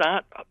 Well, that's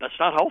not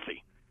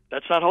healthy.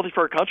 That's not healthy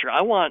for our country.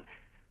 I want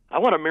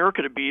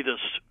America to be the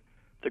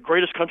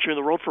greatest country in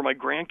the world for my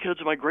grandkids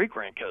and my great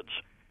grandkids.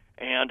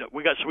 And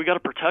we got to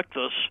protect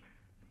this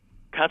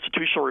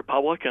constitutional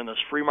republic and this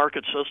free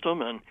market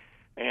system, and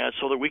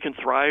so that we can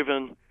thrive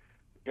and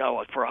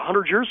for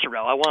 100 years from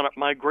now, I want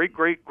my great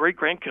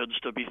grandkids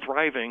to be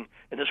thriving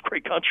in this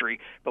great country.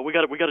 But we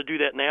got to do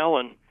that now,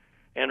 and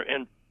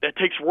that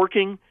takes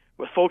working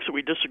with folks that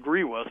we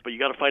disagree with. But you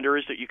got to find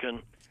areas that you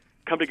can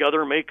come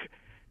together and make.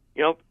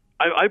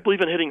 I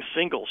believe in hitting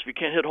singles. If you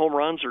can't hit home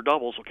runs or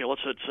doubles, okay,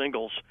 let's hit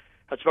singles.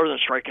 That's better than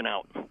striking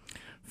out.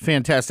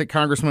 Fantastic.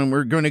 Congressman,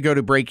 we're going to go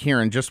to break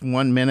here in just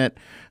 1 minute.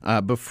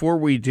 Before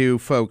we do,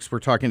 folks, we're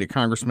talking to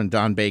Congressman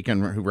Don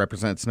Bacon, who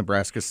represents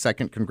Nebraska's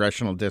 2nd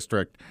Congressional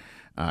District.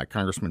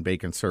 Congressman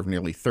Bacon served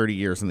nearly 30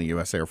 years in the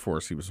U.S. Air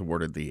Force. He was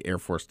awarded the Air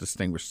Force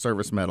Distinguished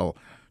Service Medal,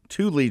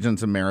 2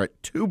 Legions of Merit,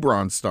 2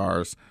 Bronze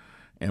Stars,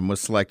 and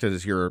was selected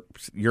as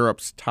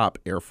Europe's top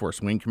Air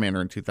Force Wing Commander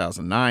in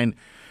 2009.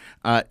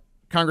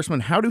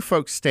 Congressman, how do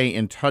folks stay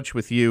in touch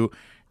with you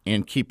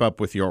and keep up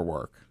with your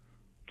work?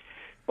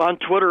 On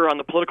Twitter, on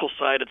the political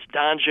side, it's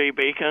Don J.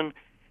 Bacon.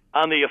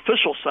 On the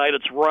official side,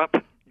 it's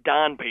Rep.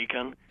 Don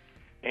Bacon.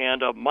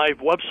 And my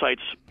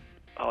website's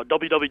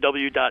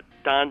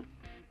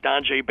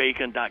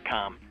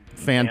www.donjbacon.com.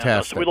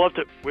 Fantastic. So we'd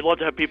love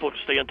to have people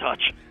stay in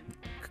touch.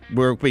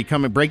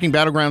 Breaking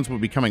Battlegrounds will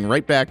be coming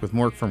right back with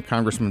more from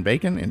Congressman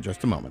Bacon in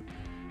just a moment.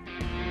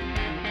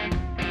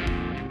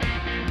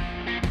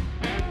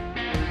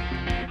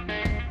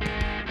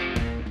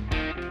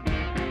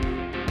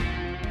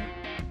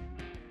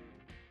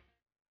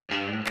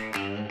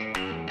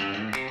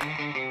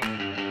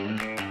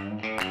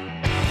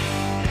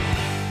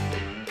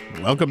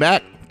 Welcome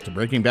back to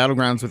Breaking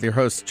Battlegrounds with your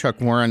hosts Chuck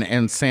Warren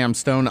and Sam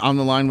Stone. On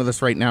the line with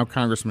us right now,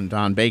 Congressman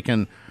Don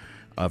Bacon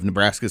of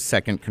Nebraska's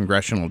 2nd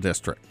Congressional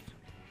District.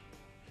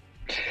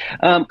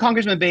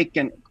 Congressman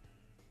Bacon,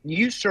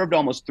 you served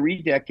almost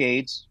 3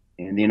 decades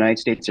in the United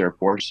States Air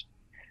Force.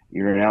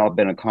 You're now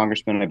been a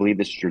congressman. I believe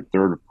this is your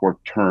 3rd or 4th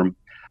term.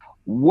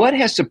 What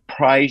has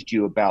surprised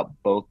you about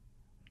both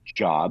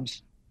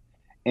jobs,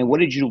 and what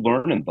did you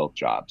learn in both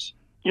jobs?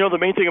 The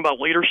main thing about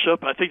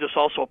leadership, I think this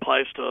also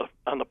applies to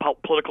on the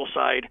political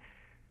side,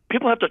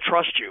 people have to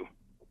trust you,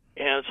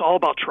 and it's all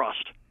about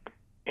trust.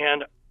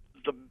 And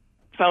the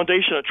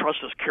foundation of trust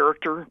is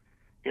character,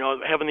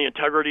 having the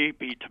integrity,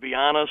 to be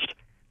honest,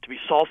 to be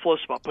selfless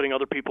about putting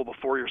other people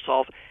before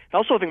yourself, and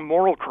also having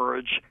moral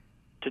courage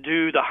to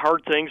do the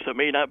hard things that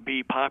may not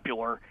be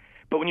popular.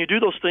 But when you do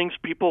those things,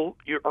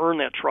 you earn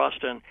that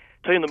trust. And I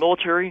tell you, in the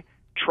military,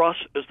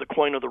 trust is the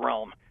coin of the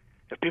realm.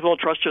 If people don't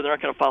trust you, they're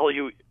not going to follow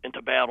you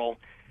into battle.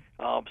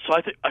 So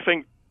I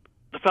think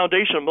the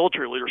foundation of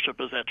military leadership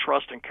is that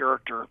trust and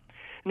character.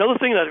 Another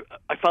thing that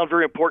I found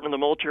very important in the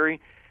military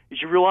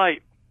is you realize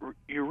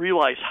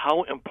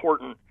how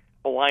important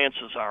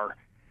alliances are.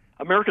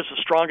 America's the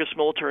strongest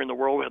military in the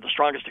world. We have the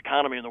strongest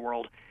economy in the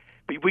world.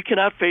 But we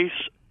cannot face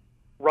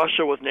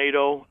Russia with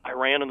NATO,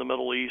 Iran in the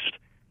Middle East,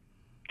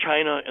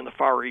 China in the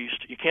Far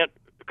East. You can't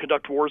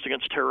conduct wars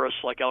against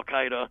terrorists like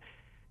Al-Qaeda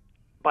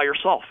by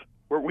yourself.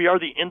 we are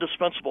the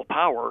indispensable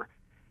power,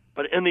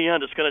 but in the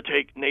end, it's going to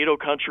take NATO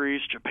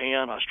countries,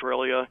 Japan,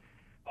 Australia,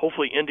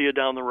 hopefully India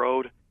down the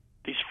road,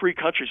 these free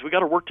countries. We got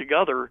to work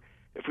together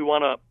if we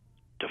want to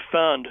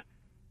defend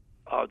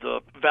the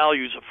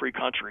values of free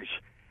countries.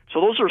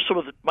 So those are some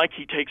of my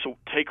key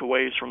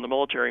takeaways from the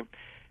military.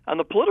 On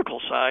the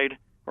political side,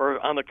 or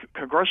on the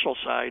congressional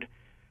side,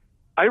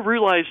 I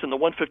realized in the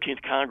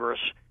 115th Congress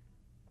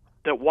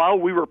that while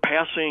we were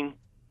passing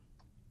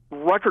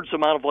records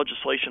amount of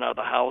legislation out of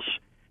the House,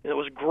 and it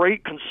was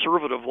great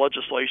conservative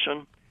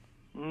legislation,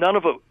 none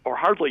of it, or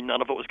hardly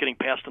none of it, was getting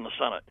passed in the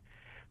Senate.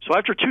 So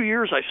after 2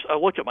 years, I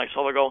looked at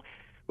myself, I go,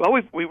 well,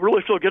 we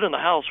really feel good in the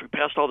House. We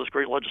passed all this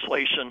great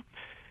legislation,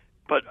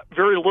 but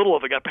very little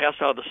of it got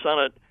passed out of the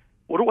Senate.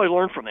 What do I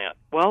learn from that?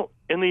 Well,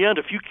 in the end,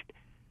 if you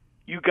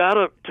got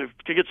to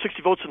get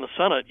 60 votes in the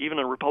Senate, even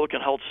in a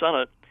Republican-held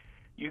Senate,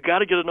 you got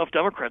to get enough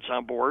Democrats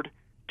on board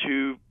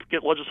to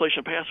get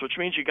legislation passed, which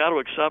means you got to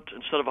accept,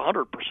 instead of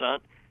 100%,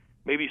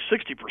 maybe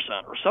 60%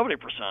 or 70%.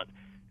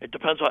 It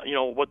depends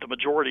on what the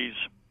majorities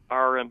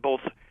are in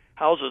both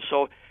houses.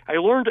 So I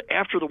learned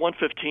after the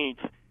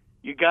 115th,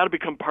 you got to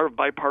become part of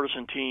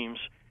bipartisan teams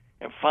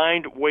and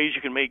find ways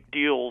you can make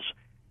deals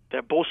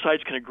that both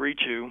sides can agree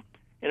to,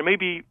 and it may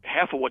be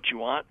half of what you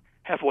want,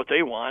 half of what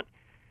they want,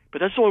 but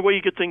that's the only way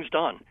you get things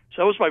done.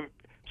 So that was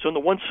so in the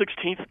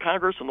 116th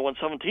Congress and the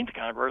 117th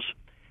Congress,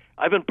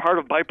 I've been part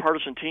of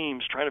bipartisan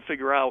teams trying to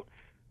figure out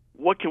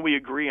what can we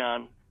agree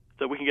on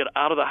that we can get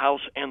out of the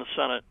House and the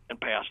Senate and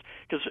passed.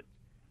 Because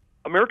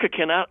America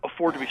cannot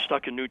afford to be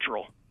stuck in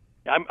neutral.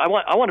 I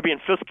want to be in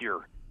fifth gear,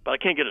 but I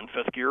can't get it in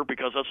fifth gear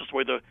because that's just the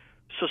way the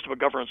system of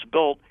governance is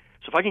built.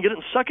 So if I can get it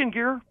in second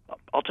gear,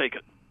 I'll take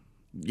it.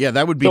 Yeah,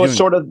 that would be. So it's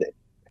sort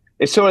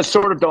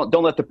of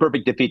don't let the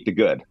perfect defeat the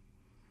good.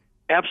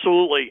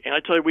 Absolutely, and I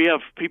tell you, we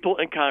have people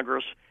in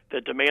Congress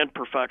that demand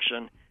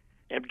perfection,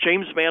 and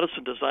James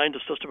Madison designed a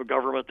system of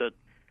government that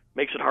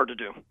makes it hard to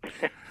do.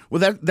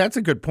 Well, that's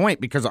a good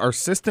point, because our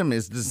system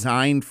is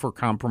designed for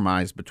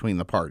compromise between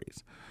the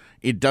parties.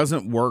 It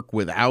doesn't work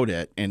without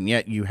it, and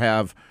yet you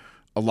have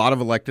a lot of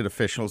elected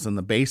officials and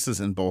the bases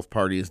in both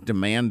parties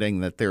demanding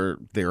that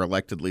their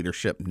elected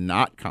leadership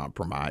not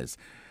compromise.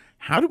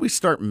 How do we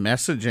start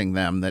messaging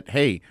them that,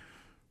 hey,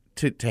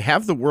 to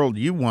have the world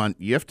you want,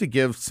 you have to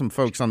give some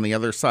folks on the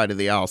other side of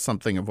the aisle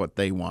something of what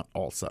they want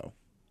also?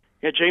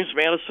 Yeah, James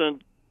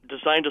Madison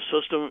designed a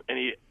system,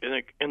 and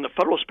in the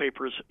Federalist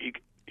Papers, he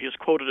is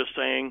quoted as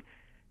saying,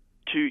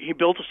 he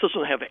built a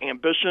system to have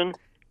ambition,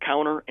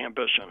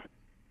 counter-ambition,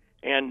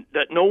 and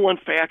that no one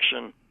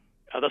faction,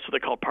 that's what they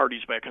called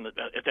parties back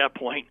at that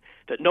point,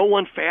 that no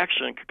one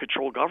faction could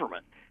control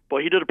government.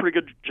 But he did a pretty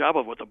good job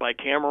of it with the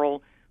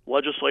bicameral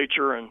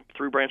legislature and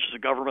three branches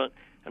of government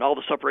and all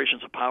the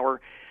separations of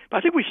power. But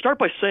I think we start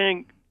by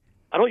saying,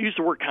 I don't use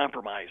the word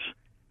compromise.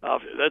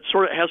 That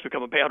sort of has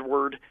become a bad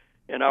word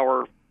in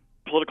our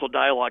political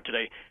dialogue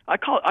today. I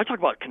talk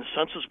about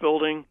consensus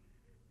building,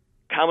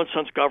 common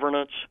sense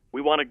governance.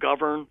 We want to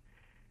govern,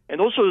 and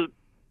those are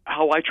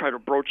how I try to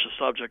broach the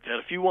subject. That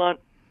if you want,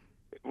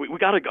 we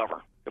got to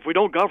govern. If we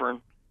don't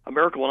govern,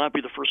 America will not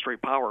be the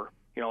first-rate power,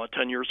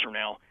 10 years from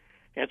now.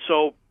 And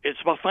so it's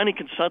about finding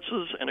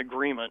consensus and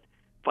agreement,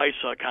 vice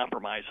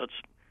compromise. That's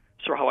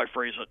sort of how I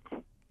phrase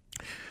it.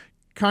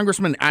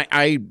 Congressman,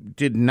 I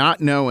did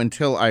not know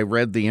until I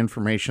read the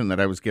information that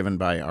I was given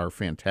by our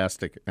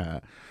fantastic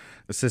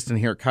assistant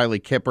here,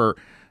 Kylie Kipper,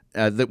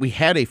 that we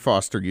had a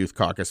Foster Youth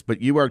Caucus,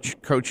 but you are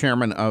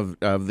co-chairman of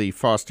the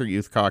Foster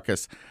Youth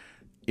Caucus.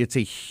 It's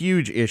a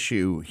huge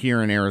issue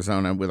here in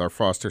Arizona with our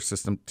foster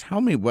system.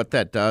 Tell me what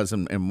that does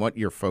and what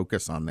your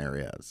focus on there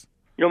is.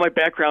 My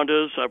background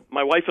is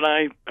my wife and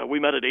I, we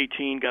met at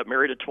 18, got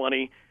married at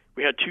 20.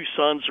 We had two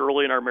sons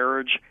early in our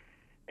marriage.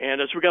 And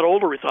as we got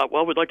older, we thought,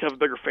 well, we'd like to have a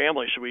bigger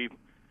family. Should we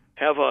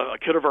have a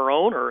kid of our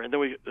own? And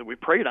then we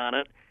prayed on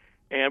it.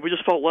 And we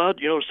just felt led,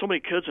 there's so many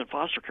kids in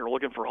foster care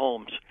looking for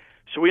homes.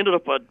 So we ended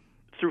up,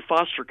 through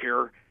foster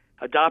care,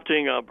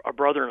 adopting a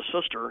brother and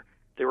a sister.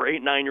 They were 8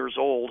 and 9 years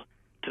old.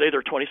 Today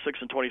they're 26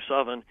 and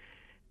 27. And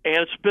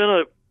it's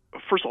been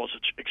first of all, it's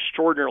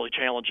extraordinarily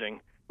challenging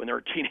when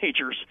they're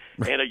teenagers.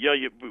 And,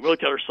 we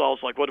look at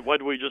ourselves like, what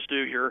did we just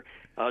do here,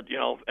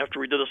 after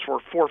we did this for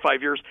 4 or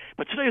 5 years.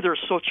 But today they're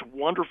such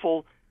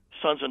wonderful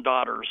sons and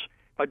daughters.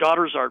 My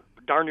daughters are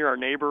darn near our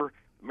neighbor,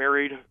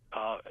 married,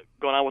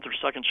 going on with her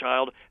second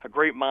child, a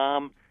great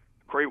mom,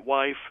 great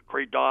wife,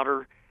 great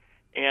daughter.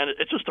 And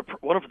it's just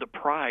one of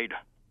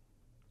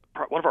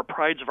our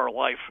prides of our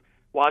life,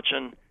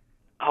 watching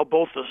how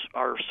both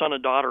our son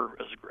and daughter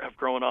have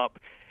grown up.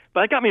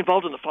 But that got me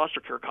involved in the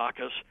Foster Care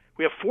Caucus.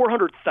 We have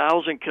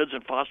 400,000 kids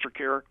in foster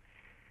care.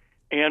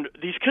 And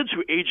these kids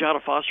who age out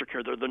of foster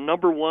care, they're the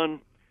number one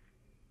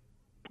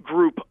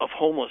group of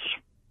homeless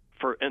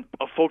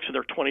of folks in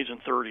their 20s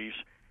and 30s.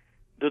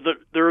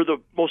 They're the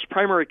most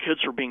primary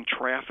kids who are being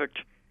trafficked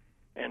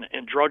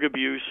and drug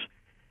abuse.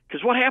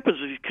 Because what happens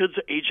is these kids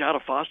age out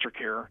of foster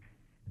care,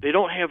 they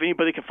don't have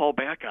anybody they can fall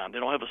back on. They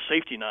don't have a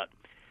safety net.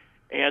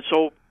 And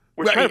so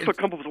we're trying to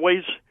come up with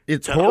ways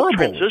it's to horrible.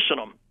 help transition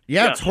them.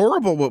 Yeah, Yes. it's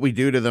horrible what we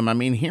do to them. I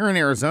mean, here in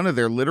Arizona,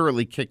 they're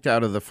literally kicked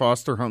out of the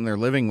foster home they're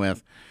living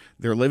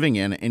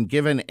in, and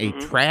given a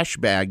trash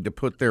bag to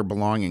put their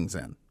belongings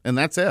in, and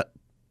that's it.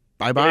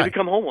 Bye-bye. They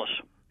become homeless.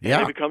 Yeah.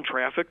 They become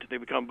trafficked. They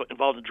become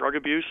involved in drug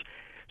abuse.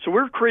 So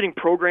we're creating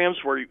programs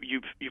where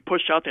you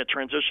push out that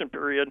transition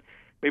period,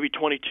 maybe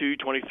 22,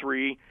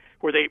 23,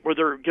 where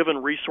they're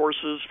given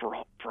resources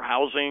for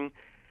housing,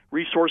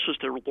 resources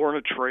to learn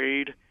a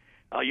trade.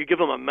 You give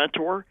them a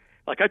mentor.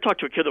 Like I talked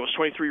to a kid that was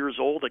 23 years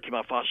old that came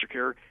out of foster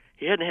care.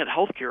 He hadn't had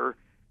health care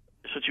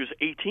since he was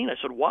 18. I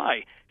said,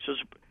 why? He says,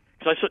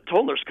 because I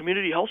told him there's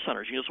community health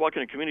centers. You just walk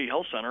in a community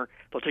health center,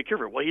 they'll take care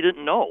of it. Well, he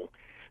didn't know.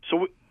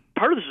 So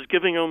part of this is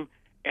giving them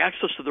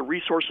access to the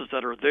resources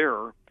that are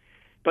there,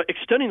 but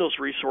extending those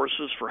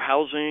resources for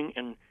housing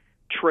and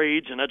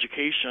trades and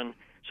education.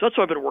 So that's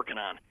what I've been working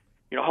on.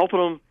 Helping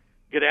them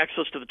get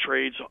access to the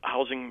trades,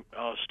 housing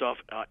stuff,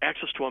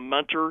 access to a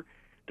mentor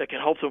that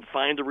can help them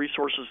find the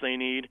resources they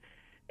need,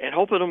 and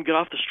helping them get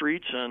off the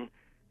streets and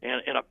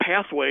a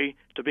pathway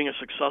to being a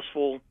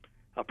successful,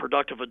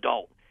 productive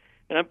adult.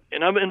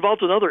 And I'm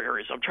involved in other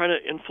areas. I'm trying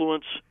to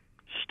influence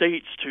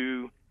states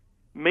to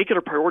make it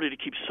a priority to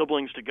keep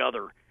siblings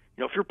together.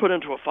 If you're put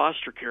into a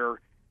foster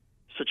care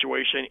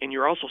situation and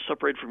you're also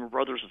separated from your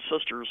brothers and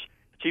sisters,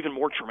 it's even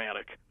more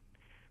traumatic.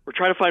 We're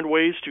trying to find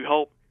ways to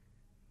help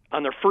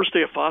on their first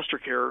day of foster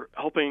care,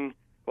 advocating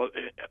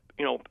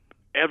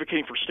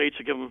for states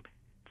to give them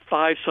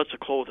 5 sets of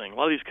clothing. A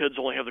lot of these kids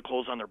only have the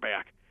clothes on their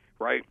back,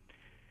 right?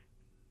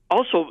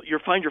 Also, you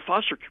find your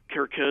foster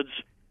care kids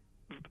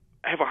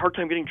have a hard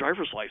time getting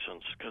driver's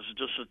license because it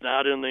just is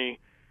not in the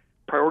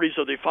priorities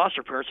of the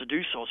foster parents to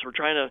do so. So we're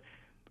trying to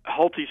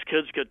help these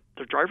kids get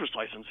their driver's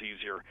license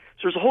easier.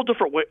 So there's a whole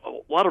different way,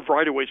 a lot of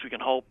variety of ways we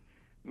can help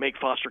make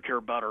foster care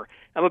better.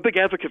 I'm a big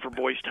advocate for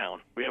Boys Town.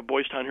 We have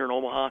Boys Town here in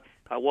Omaha.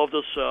 I love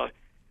this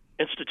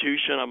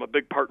institution. I'm a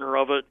big partner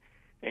of it,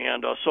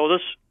 and so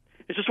this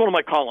it's just one of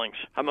my callings.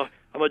 I'm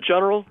a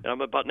general, and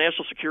I'm about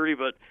national security,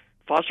 but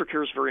foster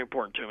care is very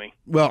important to me.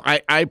 Well,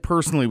 I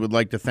personally would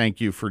like to thank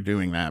you for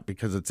doing that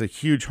because it's a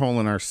huge hole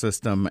in our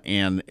system,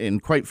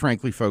 and quite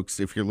frankly, folks,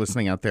 if you're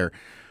listening out there,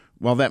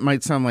 while that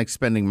might sound like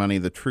spending money,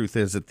 the truth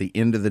is at the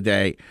end of the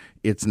day,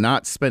 it's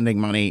not spending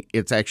money.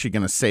 It's actually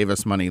going to save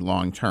us money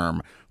long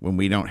term when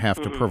we don't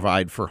have to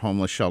provide for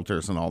homeless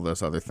shelters and all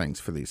those other things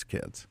for these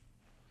kids.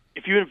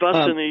 If you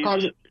invest in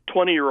these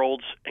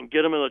 20-year-olds and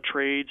get them in the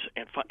trades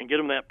and get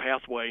them that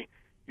pathway,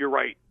 you're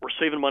right. We're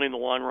saving money in the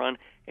long run,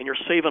 and you're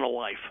saving a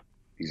life.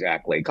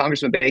 Exactly.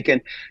 Congressman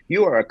Bacon,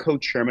 you are a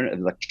co-chairman of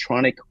the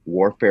Electronic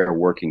Warfare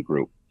Working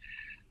Group.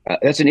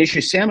 That's an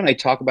issue Sam and I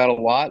talk about a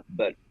lot,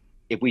 but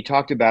if we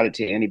talked about it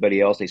to anybody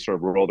else, they sort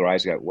of roll their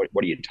eyes and go,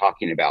 what are you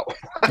talking about?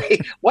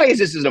 Why is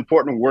this an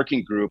important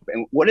working group,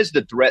 and what is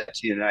the threat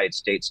to the United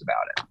States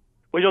about it?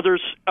 Well,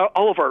 there's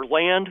all of our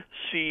land,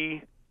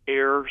 sea,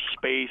 air,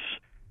 space,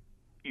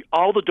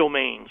 all the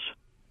domains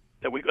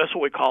that's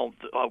what we call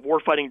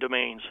warfighting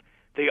domains.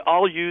 They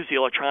all use the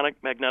electronic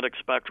magnetic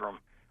spectrum,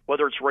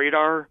 whether it's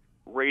radar,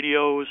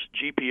 radios,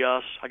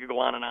 GPS, I could go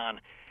on and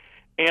on.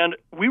 And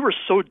we were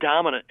so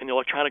dominant in the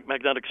electronic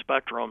magnetic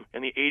spectrum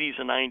in the 80s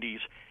and 90s.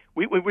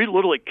 We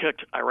literally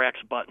kicked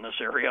Iraq's butt in this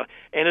area,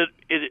 and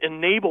it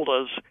enabled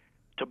us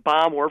to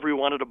bomb wherever we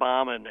wanted to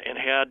bomb and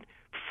had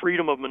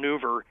freedom of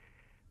maneuver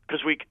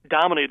because we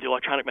dominated the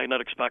electronic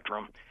magnetic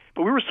spectrum.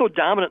 But we were so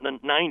dominant in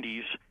the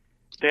 90s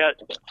that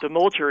the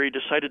military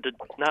decided to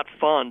not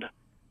fund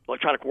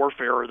electronic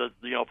warfare or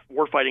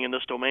warfighting in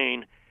this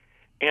domain,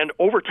 and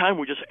over time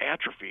we just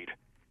atrophied.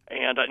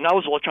 And I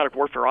was an electronic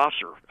warfare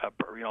officer. I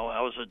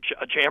was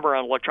a jammer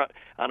on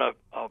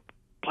a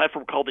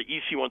platform called the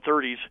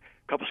EC-130s.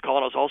 Compass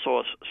Calling. I was also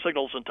a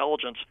signals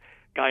intelligence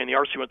guy in the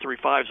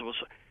RC-135s. It was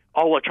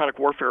all electronic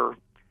warfare,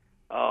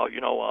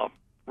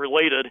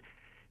 related.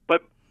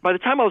 But by the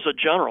time I was a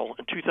general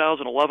in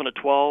 2011 and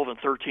 12 and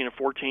 13 and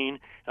 14,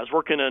 I was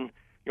working in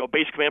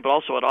base command, but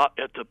also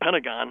at the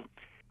Pentagon.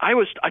 I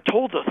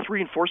told the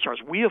 3 and 4 stars,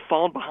 we have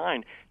fallen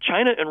behind.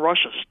 China and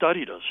Russia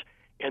studied us,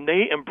 and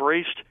they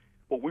embraced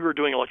what we were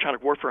doing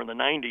electronic warfare in the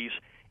 90s,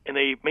 and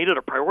they made it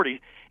a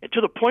priority, and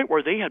to the point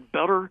where they had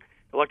better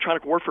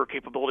electronic warfare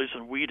capabilities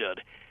than we did.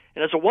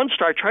 And as a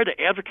 1-star, I tried to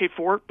advocate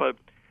for it, but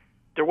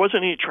there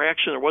wasn't any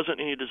traction, there wasn't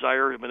any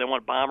desire. I mean, they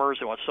want bombers,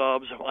 they want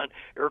subs, they want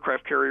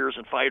aircraft carriers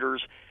and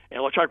fighters, and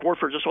electronic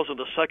warfare just wasn't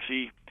the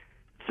sexy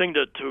thing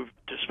to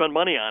spend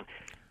money on.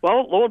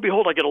 Well, lo and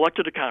behold, I get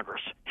elected to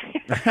Congress.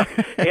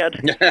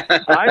 And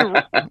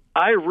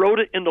I wrote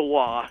it into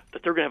law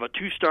that they're going to have a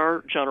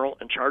 2-star general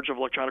in charge of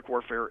electronic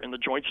warfare in the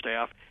Joint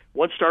Staff,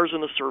 1-stars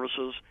in the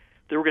services.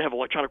 They were going to have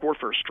electronic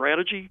warfare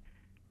strategy,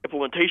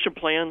 implementation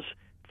plans,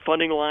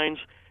 funding lines.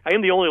 I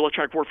am the only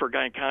electronic warfare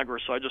guy in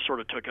Congress, so I just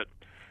sort of took it.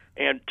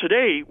 And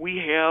today we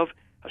have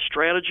a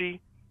strategy,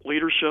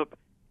 leadership,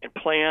 and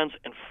plans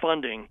and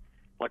funding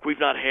like we've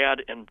not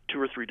had in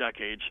 2 or 3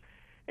 decades.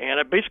 And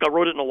I basically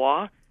wrote it in the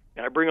law,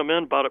 and I bring them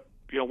in about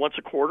once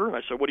a quarter, and I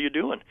said, what are you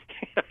doing?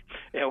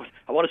 I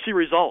want to see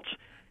results.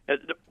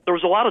 There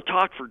was a lot of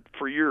talk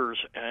for years,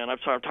 and I'm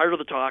tired of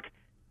the talk.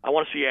 I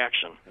want to see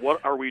action.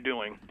 What are we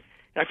doing?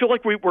 And I feel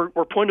like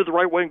we're pointed the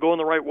right way and going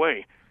the right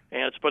way.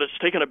 But it's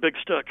taken a big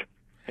stick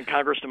in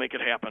Congress to make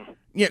it happen.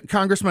 Yeah,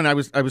 Congressman, I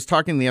was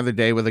talking the other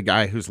day with a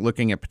guy who's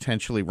looking at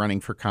potentially running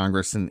for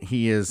Congress, and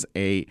he is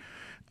a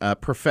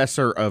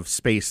professor of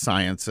space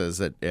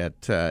sciences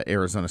at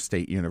Arizona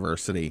State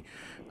University.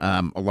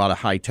 A lot of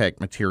high-tech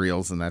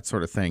materials and that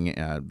sort of thing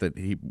that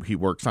he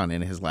works on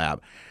in his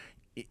lab.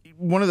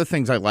 One of the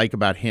things I like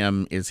about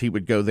him is he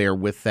would go there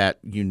with that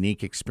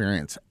unique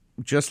experience,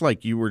 just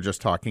like you were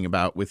just talking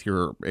about with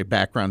your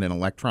background in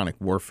electronic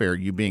warfare,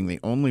 you being the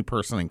only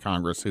person in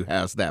Congress who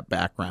has that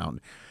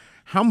background.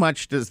 How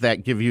much does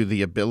that give you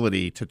the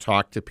ability to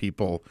talk to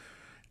people,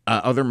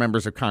 other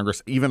members of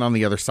Congress, even on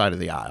the other side of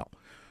the aisle,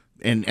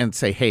 and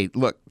say, hey,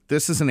 look,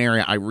 this is an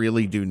area I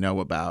really do know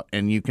about,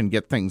 and you can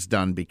get things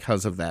done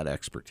because of that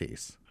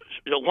expertise?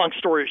 Long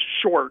story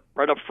short,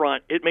 right up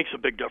front, it makes a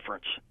big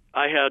difference.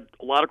 I had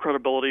a lot of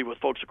credibility with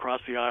folks across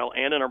the aisle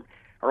and in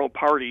our own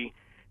party,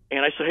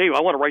 and I said, hey,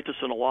 I want to write this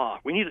into law.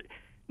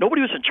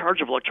 Nobody was in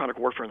charge of electronic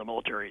warfare in the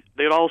military.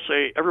 They'd all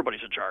say, everybody's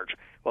in charge.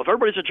 Well, if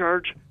everybody's in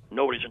charge,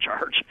 nobody's in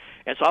charge.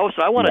 And so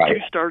I want a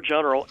two-star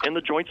general in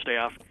the Joint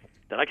Staff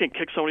that I can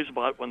kick somebody's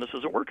butt when this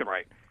isn't working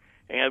right.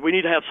 And we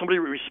need to have somebody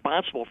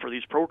responsible for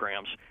these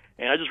programs.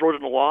 And I just wrote it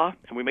into law,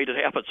 and we made it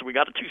happen. So we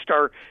got a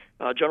two-star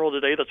general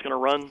today that's going to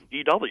run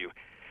EW.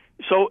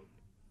 So,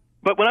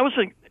 but when I was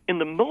in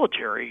the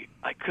military,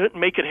 I couldn't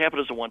make it happen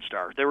as a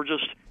one-star. They were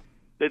just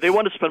they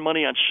wanted to spend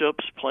money on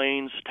ships,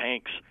 planes,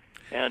 tanks,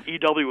 and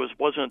EW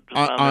wasn't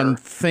on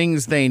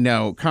things they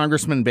know.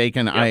 Congressman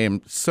Bacon, yep. I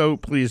am so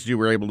pleased you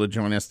were able to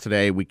join us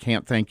today. We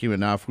can't thank you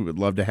enough. We would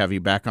love to have you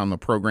back on the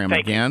program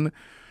again.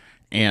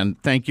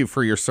 And thank you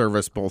for your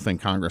service both in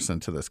Congress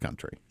and to this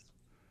country.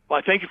 Well,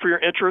 I thank you for your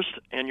interest,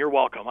 and you're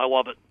welcome. I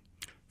love it.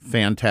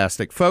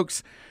 Fantastic.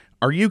 Folks,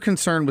 are you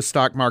concerned with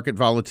stock market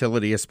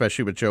volatility,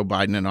 especially with Joe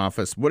Biden in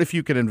office? What if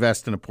you could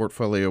invest in a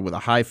portfolio with a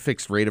high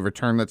fixed rate of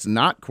return that's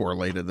not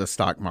correlated to the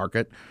stock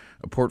market,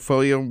 a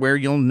portfolio where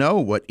you'll know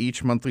what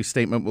each monthly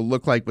statement will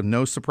look like with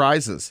no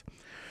surprises?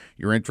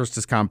 Your interest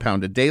is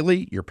compounded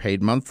daily, you're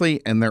paid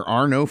monthly, and there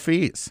are no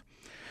fees.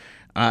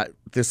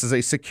 This is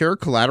a secure,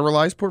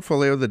 collateralized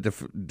portfolio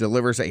that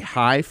delivers a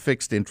high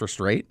fixed interest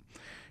rate.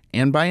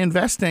 And by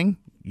investing,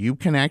 you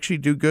can actually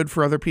do good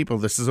for other people.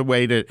 This is a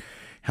way to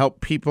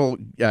help people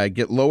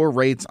get lower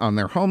rates on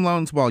their home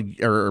loans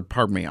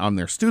on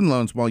their student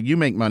loans while you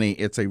make money.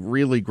 It's a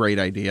really great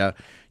idea.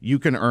 You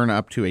can earn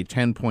up to a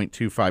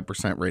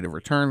 10.25% rate of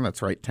return.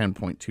 That's right,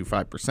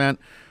 10.25%.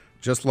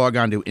 Just log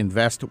on to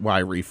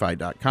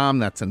investyrefy.com.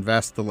 That's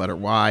invest, the letter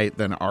Y,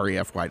 then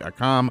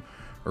refy.com.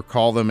 Or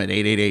call them at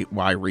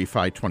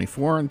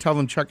 888-YREFI24 and tell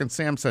them Chuck and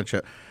Sam sent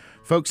you.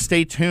 Folks,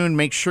 stay tuned.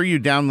 Make sure you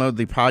download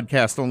the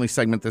podcast-only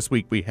segment this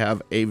week. We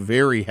have a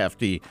very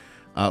hefty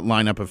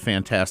lineup of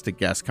fantastic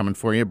guests coming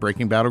for you.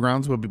 Breaking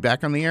Battlegrounds will be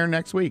back on the air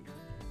next week.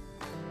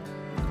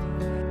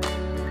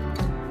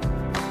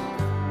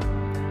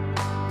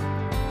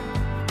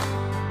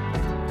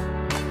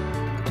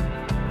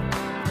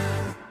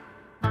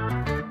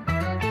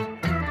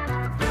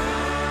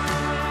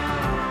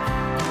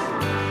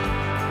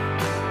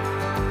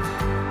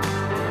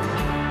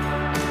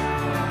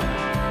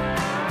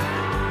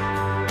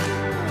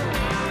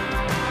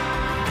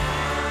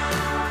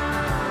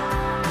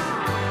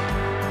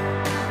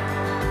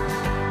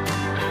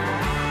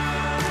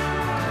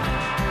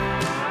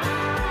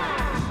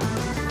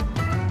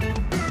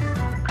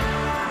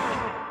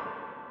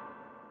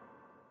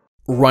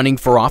 Running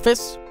for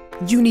office?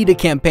 You need a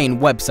campaign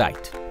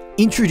website.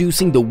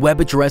 Introducing the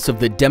web address of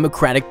the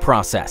democratic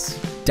process,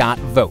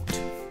 .vote.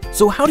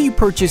 So how do you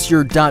purchase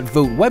your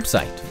 .vote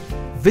website?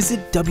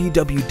 Visit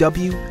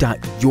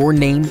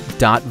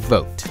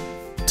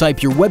www.yourname.vote.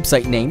 Type your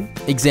website name,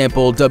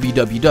 example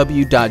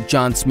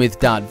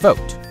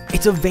www.johnsmith.vote.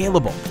 It's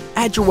available.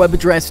 Add your web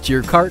address to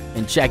your cart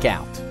and check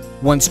out.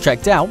 Once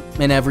checked out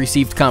and have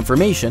received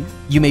confirmation,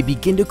 you may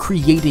begin to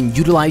create and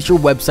utilize your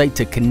website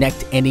to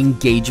connect and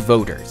engage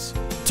voters.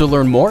 To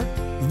learn more,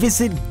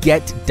 visit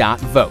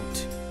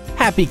get.vote.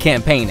 Happy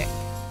campaigning!